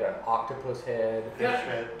head, an octopus head, Fish Yeah.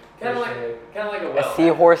 head. kind of fish like head, a A whale.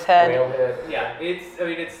 seahorse head. whale head. Yeah, it's. I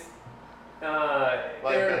mean, it's.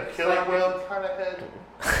 Like they're a killer slightly- whale kind of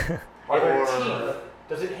head. Are there Or- teeth?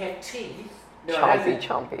 Does it have teeth? No, it has Chompy, a-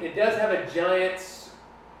 chompy. It does have a giant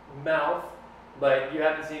mouth, but you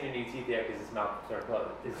haven't seen any teeth yet because its mouth are closed.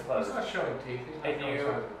 It's He's closed. not showing teeth. He's not And showing you-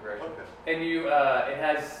 signs of aggression. Okay. And you, it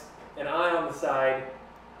has an eye on the side,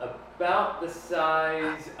 about the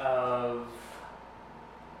size of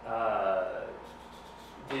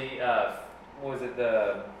what was it?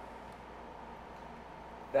 The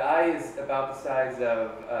eye is about the size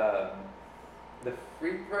of the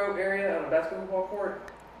free throw area on a basketball court.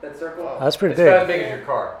 That circle. Oh. That's pretty It's about as big. big as your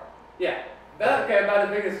car. Yeah. About as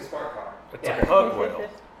big as a smart car. It's Yeah. a hug whale.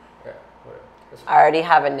 Yeah. whatever. It's- I already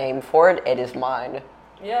have a name for it. It is mine.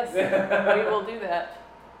 Yes, we will do that.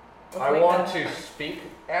 Let's I make want that to happen. speak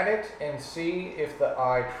at it and see if the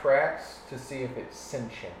eye tracks to see if it's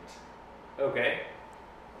sentient. Okay.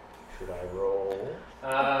 Should I roll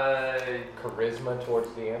charisma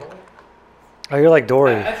towards the animal? Oh, you're like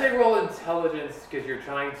Dory. I'd say roll intelligence because you're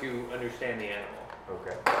trying to understand the animal.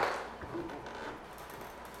 Okay.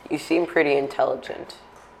 You seem pretty intelligent.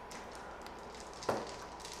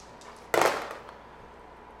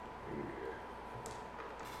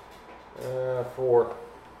 4.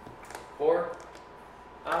 4.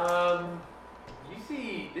 You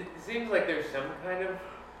see, it seems like there's some kind of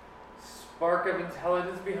spark of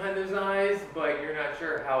intelligence behind those eyes, but you're not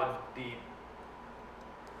sure how deep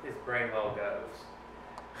his brain well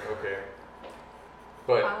goes. Okay.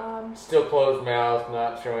 But still closed mouth,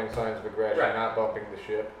 not showing signs of aggression, Right. not bumping the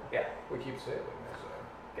ship. Yeah. We keep sailing, so.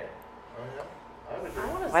 Okay. Oh, yeah. I would do I it.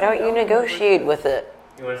 wanna Why see don't you Omen negotiate versus- with it?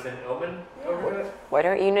 You want to send Omen over to it? Why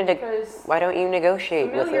don't you Because Why don't you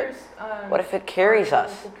negotiate with it? familiars, What if it carries are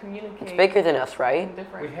us? able to communicate It's bigger than us, right? in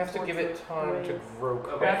different We have to give it sorts of time to ways, grow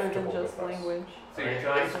Okay. rather than comfortable just with us. language. So you're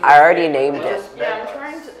trying to. I already named it. Let's Yeah, make I'm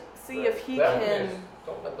trying us. to see if he That one can is-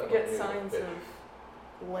 don't let that one get be the signs fish.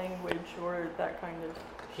 of language or that kind of.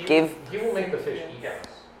 He will make the fish eat Yeah. us.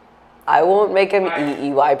 I won't make him eat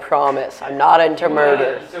you, I promise. I'm not into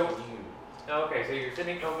murder. So, okay, so you're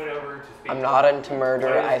sending Omen over to speak. I'm not into murder,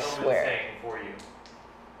 What is I Omen swear. saying for you?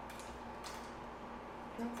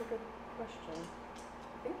 That's a good question.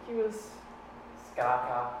 I think he was. Ska,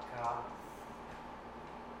 ka, ka.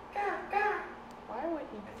 Why would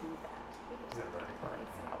he do that? He doesn't make fun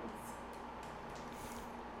sounds.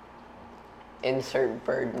 Insert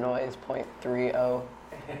bird noise 0.30.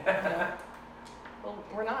 Yeah. Well,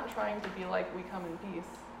 we're not trying to be like we come in peace.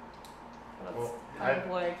 That's Well, kind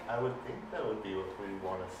of like. I would think that would be what we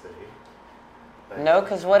want to say. Like, No,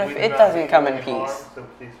 'cause what if we do it not doesn't mean come in any harm, peace? So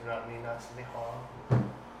please do not mean us any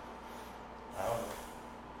harm. I don't know.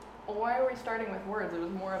 Well, why are we starting with words? It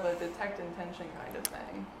was more of a detect intention kind of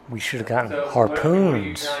thing. We should have gotten So,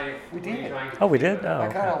 harpoons. We did. Oh, we did? Oh, I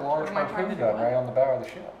got a okay. large What am I trying to harpoon do, gun what? right on the bow of the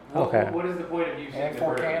ship. Okay. What is the point of using And the 4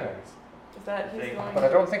 word? cannons. Is that he's Say- going But I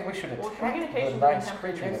to- don't think we should Well, attack communication the doesn't nice have to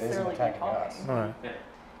creature that isn't necessarily be attacking talking. us. All right.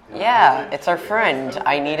 Yeah, it's our friend.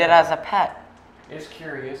 I need it as a pet. It's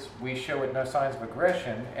curious. We show it no signs of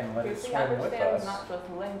aggression and let You it see, swim with understands us. not just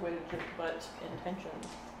language, but intentions.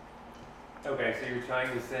 Okay, so you're trying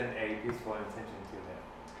to send a peaceful intention to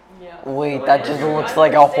him. Yeah. Wait, that just You looks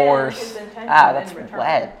like a Understand horse. his intention Ah, in that's return.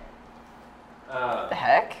 wet. The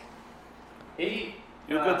heck? He.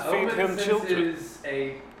 You could feed Omen him children. senses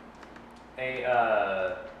a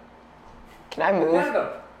Can I kind move? of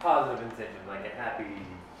a positive intention, like a happy.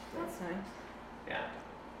 That's nice.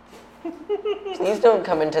 Yeah. Please don't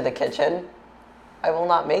come into the kitchen. I will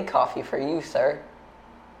not make coffee for you, sir.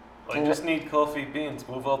 I just need coffee beans.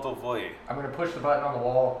 Move out of the way. I'm going to push the button on the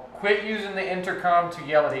wall. Quit using the intercom to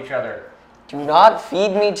yell at each other. Do not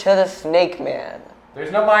feed me to the snake man.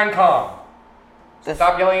 There's no mind comm. This-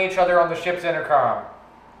 Stop yelling at each other on the ship's intercom.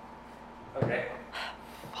 Okay.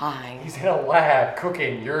 Fine. He's in a lab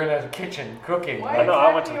cooking. You're in a kitchen cooking. Why I know,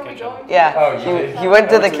 I went exactly to the are we kitchen. going to Yeah, Oh, you he, did? he went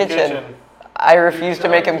to I the went kitchen. I refused to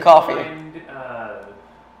make him coffee. You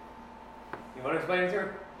want to explain it to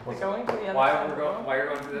her? We're going to the other Why side we're of the going? world? Why you're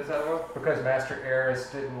going to this other world? Because Master Eris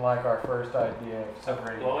didn't like our first idea of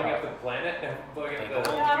separating. Blowing up coffee. the planet and blowing up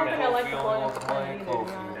the. Yeah, I don't think I like the Feel blowing more up the my planet either, to be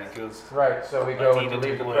coffee honest. because Right, so we I go and needed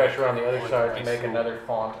relieve to the blend pressure on the other with side to my make soup. another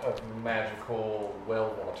font of magical well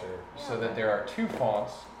water, so that there are two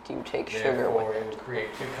fonts. Do you take sugar Therefore, with it will create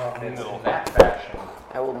two continents No. in that fashion.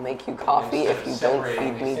 I will make you coffee Instead if of you don't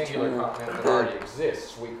separating feed me a singular to continent that the... already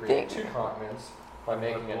exists. We create thing. two continents by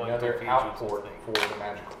making going to another feed you outport to for the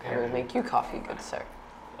magical I will energy. make you coffee, good sir.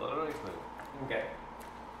 Okay.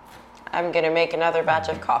 I'm gonna make another batch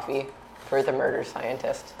of coffee for the murder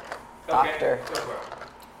scientist. Doctor. Okay. Go for it.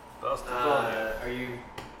 That's the Are you?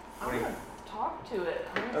 I'm What do you? gonna talk to it.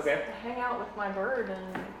 I'm gonna Okay. hang out with my bird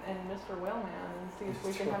and Mr. Whaleman and see if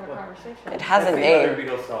we can have a conversation. It has a That's the other name.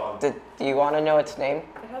 Beatles song. Do you want to know its name?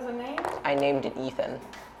 It has a name. I named it Ethan.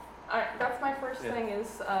 That's my first Yeah. thing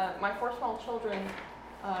is my 4 small children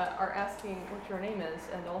are asking what your name is,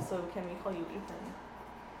 and also can we call you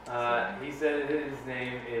Ethan? He said his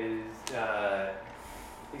name is.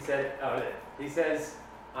 He says,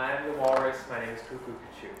 "I'm the walrus. My name is Cuckoo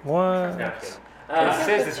Kachu." No, I'm What? kidding. He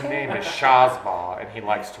says his name is Shazbah, and he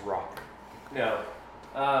likes to rock. No.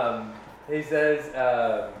 He says,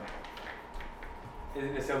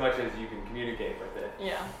 isn't it so much as you can communicate with it?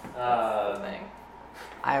 Yeah, that's the Um, thing.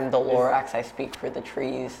 I am the Lorax. I speak for the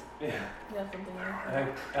trees. Yeah. Yeah, something like I that.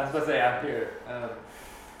 was supposed to say out here.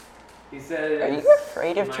 He says. Are you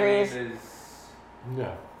afraid of my trees? Name is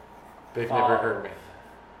No. They've never heard me.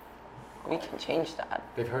 We can change that.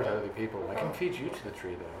 They've heard other people. I can feed you to the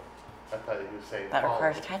tree, though. I thought he was saying That follow.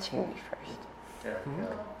 requires catching me first. Yeah. Hmm?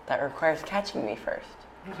 That requires catching me first.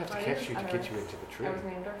 I don't have to catch you to get you into the tree. I was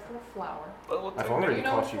named after a flower. I've already You know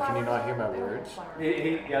caught what you. Can you not hear my flowers are? words?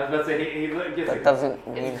 Flowers. Yeah, I was about to say he gets That doesn't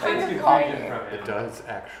mean it's kind of confusion like- from him. It does,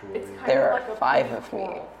 actually. It's kind There of are like a 5 pink of me.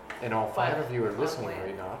 coral, And all 5 of you are But- listening, are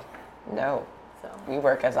you not? no. So We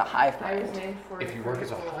work as a hive I was mind. named for. If you work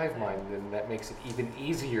as a hive mind, then that makes it even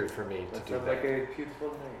easier for me to That do sounds that. like a beautiful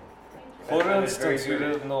name. For Very instance, you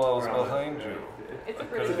pretty. didn't know I was behind you. It's a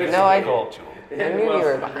Because pretty. No, I- called you. I knew you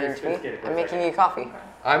were behind me. I'm making you coffee.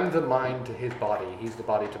 I'm the mind to his body. He's the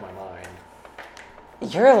body to my mind.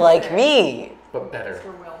 You're like me. But better,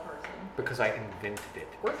 Mr. Whale person. because I invented it.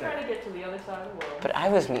 We're trying to get to the other side of the world, But I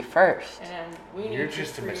was me first. and we need You're to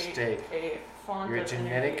just a create mistake. a font You're a of energy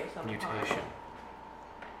genetic of some mutation. kind.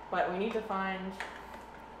 But we need to find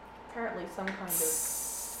apparently some kind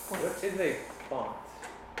of point. What is a font?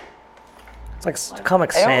 It's like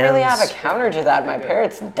Comic I don't really have a Sans. counter to that. My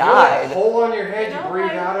parents You know that died. hole on your head You you know, breathe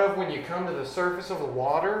like- out of when you come to the surface of the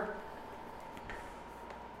water?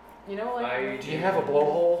 You know, like I- Do you have a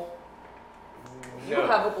blowhole? you No.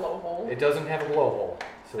 have a blowhole. It doesn't have a blowhole.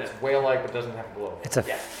 So it's No. whale-like but doesn't have a blowhole. It's a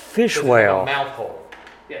Yeah. fish Does it have a whale. mouth hole.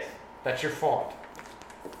 Yes. That's your font.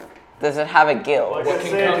 Does it have a gill? Like What I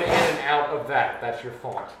can said- come in and out of that? That's your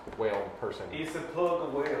font. Whale person. He's a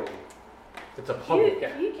plug whale. It's a public.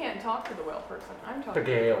 He can't talk to the whale person. I'm The talking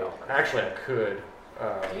to the whale gale. person. Actually, I could.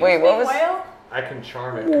 Do you Wait, what speak was- whale? I can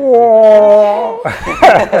charm it. Whoa.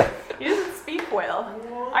 He doesn't speak whale.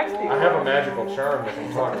 I speak I have a whale. magical charm that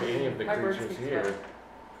can talk to any of the My bird creatures speaks here.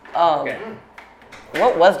 whale. Okay.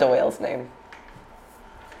 What was the whale's name?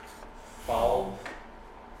 Foul.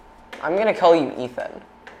 I'm gonna call you Ethan.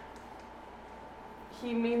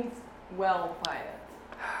 He means well by it.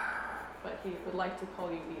 But he would like to call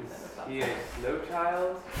you Ethan if that's He is slow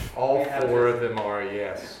child. All We have 4 this- of them are,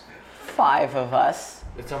 yes. 5 of us.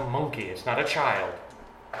 It's a monkey. It's not a child.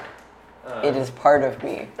 It is part of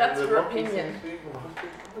me. That's The your monkeys opinion. can speak.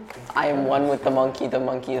 I am one with the monkey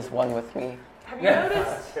is one with me. Have you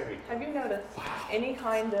noticed? Have you noticed any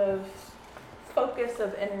kind of focus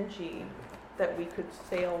of energy that we could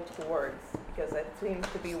sail towards? Because it seems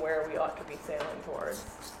to be where we ought to be sailing towards.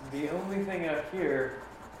 The only thing out here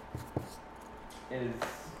is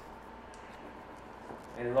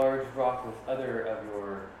a large rock with other of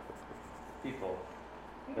your people.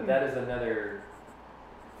 But that is another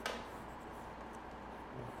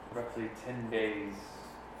roughly 10 days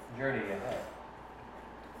journey ahead.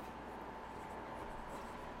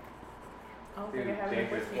 I don't think I have Dude, any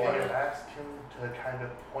dangerous with me. Well, water. ask him to kind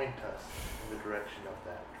of point us in the direction of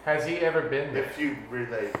that. Has he ever been there? If you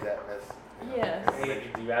relay that message. Yes. Hey,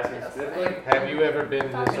 do you ask me Yes, specifically? Have you ever been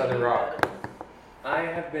to this other rock? I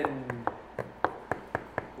have been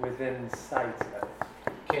within sight of it.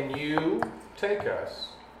 Can you take us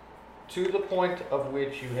to the point of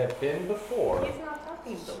which you have been before? He's not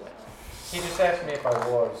talking to the whale. He just asked me if I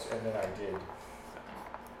was, and then I did.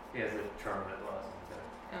 He has a charm that laws.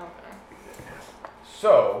 Okay.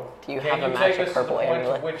 So, Do you can have a you take magic us to the purple point to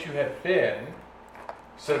amulet? which you have been,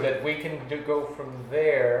 so that we can go from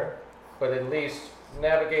there, but at least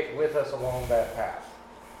navigate with us along that path?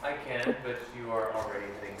 I can, but you are already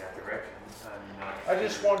heading that direction. I'm not. I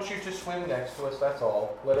just want you to swim next to us, that's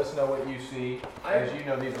all. Let us know what you see as you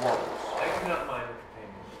know these waters. I do not mind the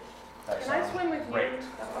companion. That Can I sounds swim with you? great.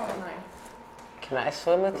 That sounds nice. Can I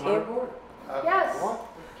swim with Come on you? aboard. Yes. What?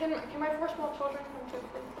 Can my 4 small children come too,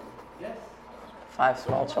 please? Yes. 5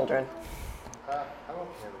 small children. I don't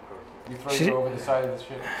care about You throw you over the side of the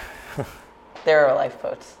ship? There are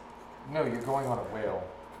lifeboats. No, you're going on a whale.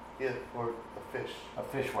 Yeah, or a fish. A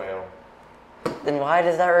fish whale. Then why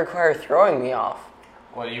does that require throwing me off?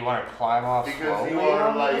 What, do you want to climb off Because slowly you are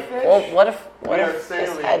onto the like- fish? Well, what We are if this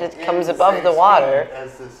sailing head in comes the above same the water, speed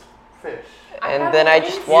as this fish. I and have then a I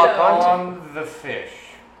just walk wingsuit. onto? On the fish.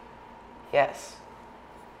 Yes.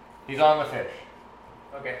 He's on the fish.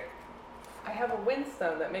 Okay. I have a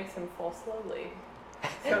windstone that makes him fall slowly.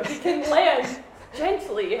 So he can land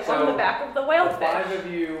gently on So, the back of the whale The 5 fish.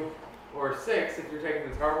 of you, or 6 if you're taking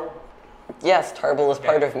the Tarble. Yes, Tarble is Okay.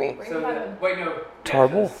 part of me. Bring So him the, in. wait, no. Yeah,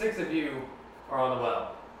 Tarble? so the 6 of you are on the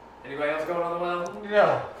well. Anybody else going on the well?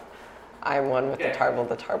 No. I'm one with Okay. the Tarble.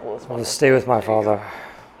 The Tarble is I'll one. just stay with my father.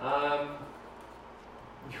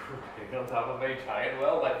 You're riding on top of a giant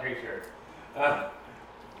well-like creature.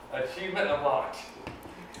 Achievement unlocked.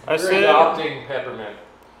 I You're send adopting Peppermint.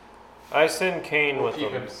 Kane We'll with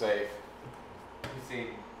keep them. him safe. You see,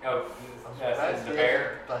 oh, That's that's the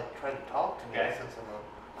bear. Like try to talk to me Okay. since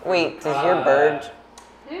I'm Wait, does your bird?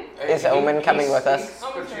 Is Omen coming with us? Speaks,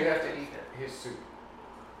 but you have to eat his soup.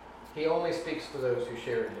 He only speaks to those who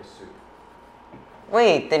share in his soup.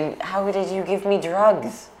 Wait, then how did you give me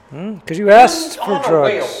drugs? Because you asked for On a drugs.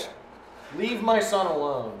 whale. Leave my son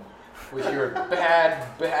alone with your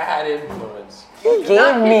bad influence. You gave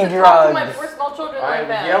Not me get to talk to my drugs. 4 small children like I'm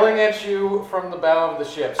that. yelling at you from the bow of the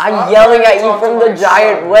ship. I'm Stop yelling trying at to you talk to from my the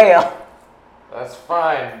giant son. whale. That's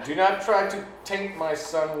fine. Do not try to taint my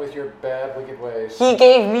son with your bad, wicked ways. He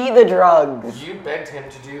gave me the drugs. You begged him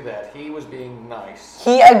to do that. He was being nice.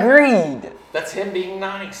 He agreed. That's him being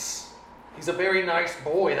nice. He's a very nice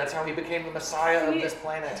boy. That's how he became the messiah of See, this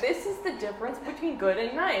planet. This is the difference between good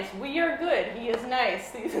and nice. We are good. He is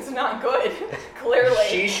nice. He is not good. Clearly.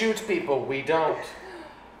 She shoots people. We don't.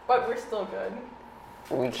 But we're still good.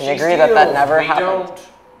 We can She agree that steals. never we happened. Don't.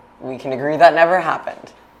 We can agree that never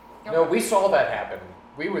happened. No, we saw that happen.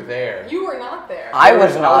 We were there. You were not there. I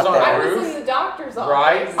was not on the I there. was roof. in the doctor's office.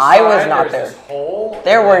 Right. I was beside, not there's there. This hole,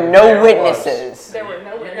 There and were then no there was. witnesses. There were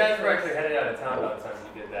no You witnesses. guys were actually headed out of town by the time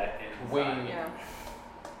you did that. We. Yeah.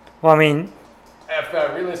 Well, I mean, After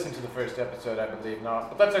I re-listened to the first episode, I believe not,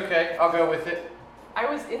 but that's okay. I'll go with it. I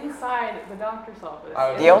was inside the doctor's office.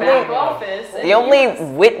 I was in The the back only- office. and The only you-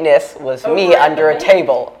 witness was me Over at under the a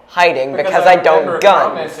table, hiding because I I don't remember gun.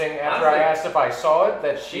 commenting after I asked if I saw it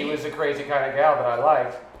that she was a crazy kind of gal that I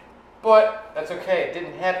liked. But that's okay. It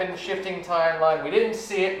didn't happen. Shifting timeline. We didn't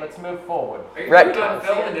see it. Let's move forward. Are you Right. talking about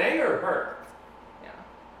Phil and A or her? Yeah.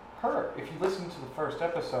 Her. If you listen to the first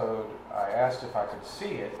episode, I asked if I could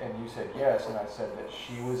see it, and you said yes, and I said that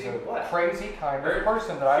she was See a what? crazy kind Her of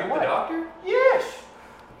person that I Shoot the liked. doctor? Yes.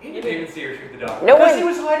 He didn't even see her shoot the doctor. No Because he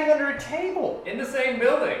one. was hiding under a table. In the same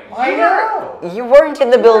building. I know. You weren't in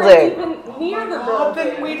the You weren't building. even near the God,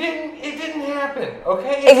 building. then we didn't. It didn't happen.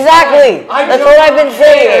 Okay. It's Exactly. fine. I That's don't what I've been care.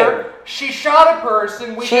 saying. She shot a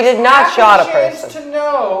person. We She just did not haven't shot a chance person. To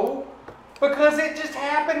know, because it just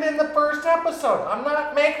happened in the first episode. I'm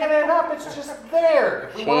not making it up. It's just there.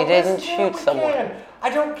 If we She wanna didn't listen to it, shoot we someone. can. I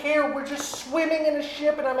don't care. We're just swimming in a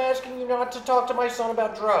ship, and I'm asking you not to talk to my son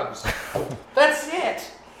about drugs. That's it.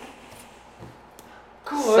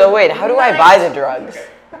 Good So wait, how do I buy the drugs?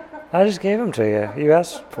 I just gave them to you. You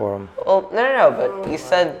asked for them. Well, no, but you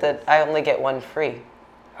said that I only get one free.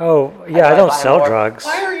 Oh, yeah, I gotta don't buy sell more. drugs.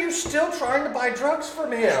 Why are you still trying to buy drugs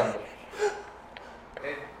from him?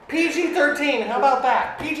 PG-13, how about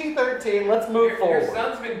that? PG-13, let's move Your forward.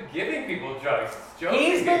 son's been giving people drugs. Joking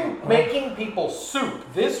He's been people. making people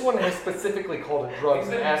soup. This one has specifically called it drugs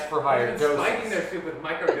He's and been- asked for higher he's been spiking doses. their soup with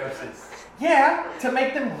microdoses. Yeah, to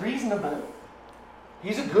make them reasonable.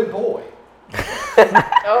 He's a good boy.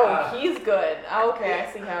 Oh, he's good. Okay,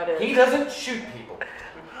 I see how it is. He doesn't shoot people.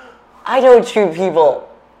 I don't shoot people.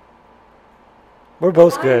 We're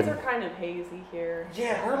both Lines good. are kind of hazy here.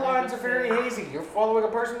 Yeah, her lines are very hazy. You're following a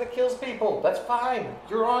person that kills people. That's fine.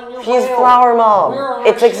 You're on your She's whale. Flower We're Mom. on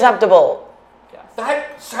It's our ship. acceptable. Yes.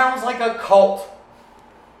 That sounds like a cult.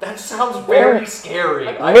 That sounds very scary.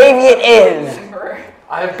 Maybe it is.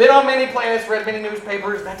 I've been on many planets, read many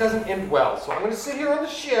newspapers. That doesn't end well. So I'm going to sit here on the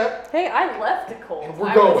ship. Hey, I left the cult. And we're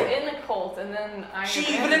I going. was in the cult, and then I. She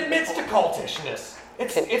even admits to cult. cultishness.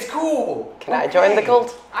 It's cool. Can I join the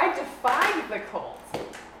cult? I defied the cult.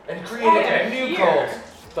 And created a new cult,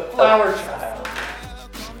 the Flower Child.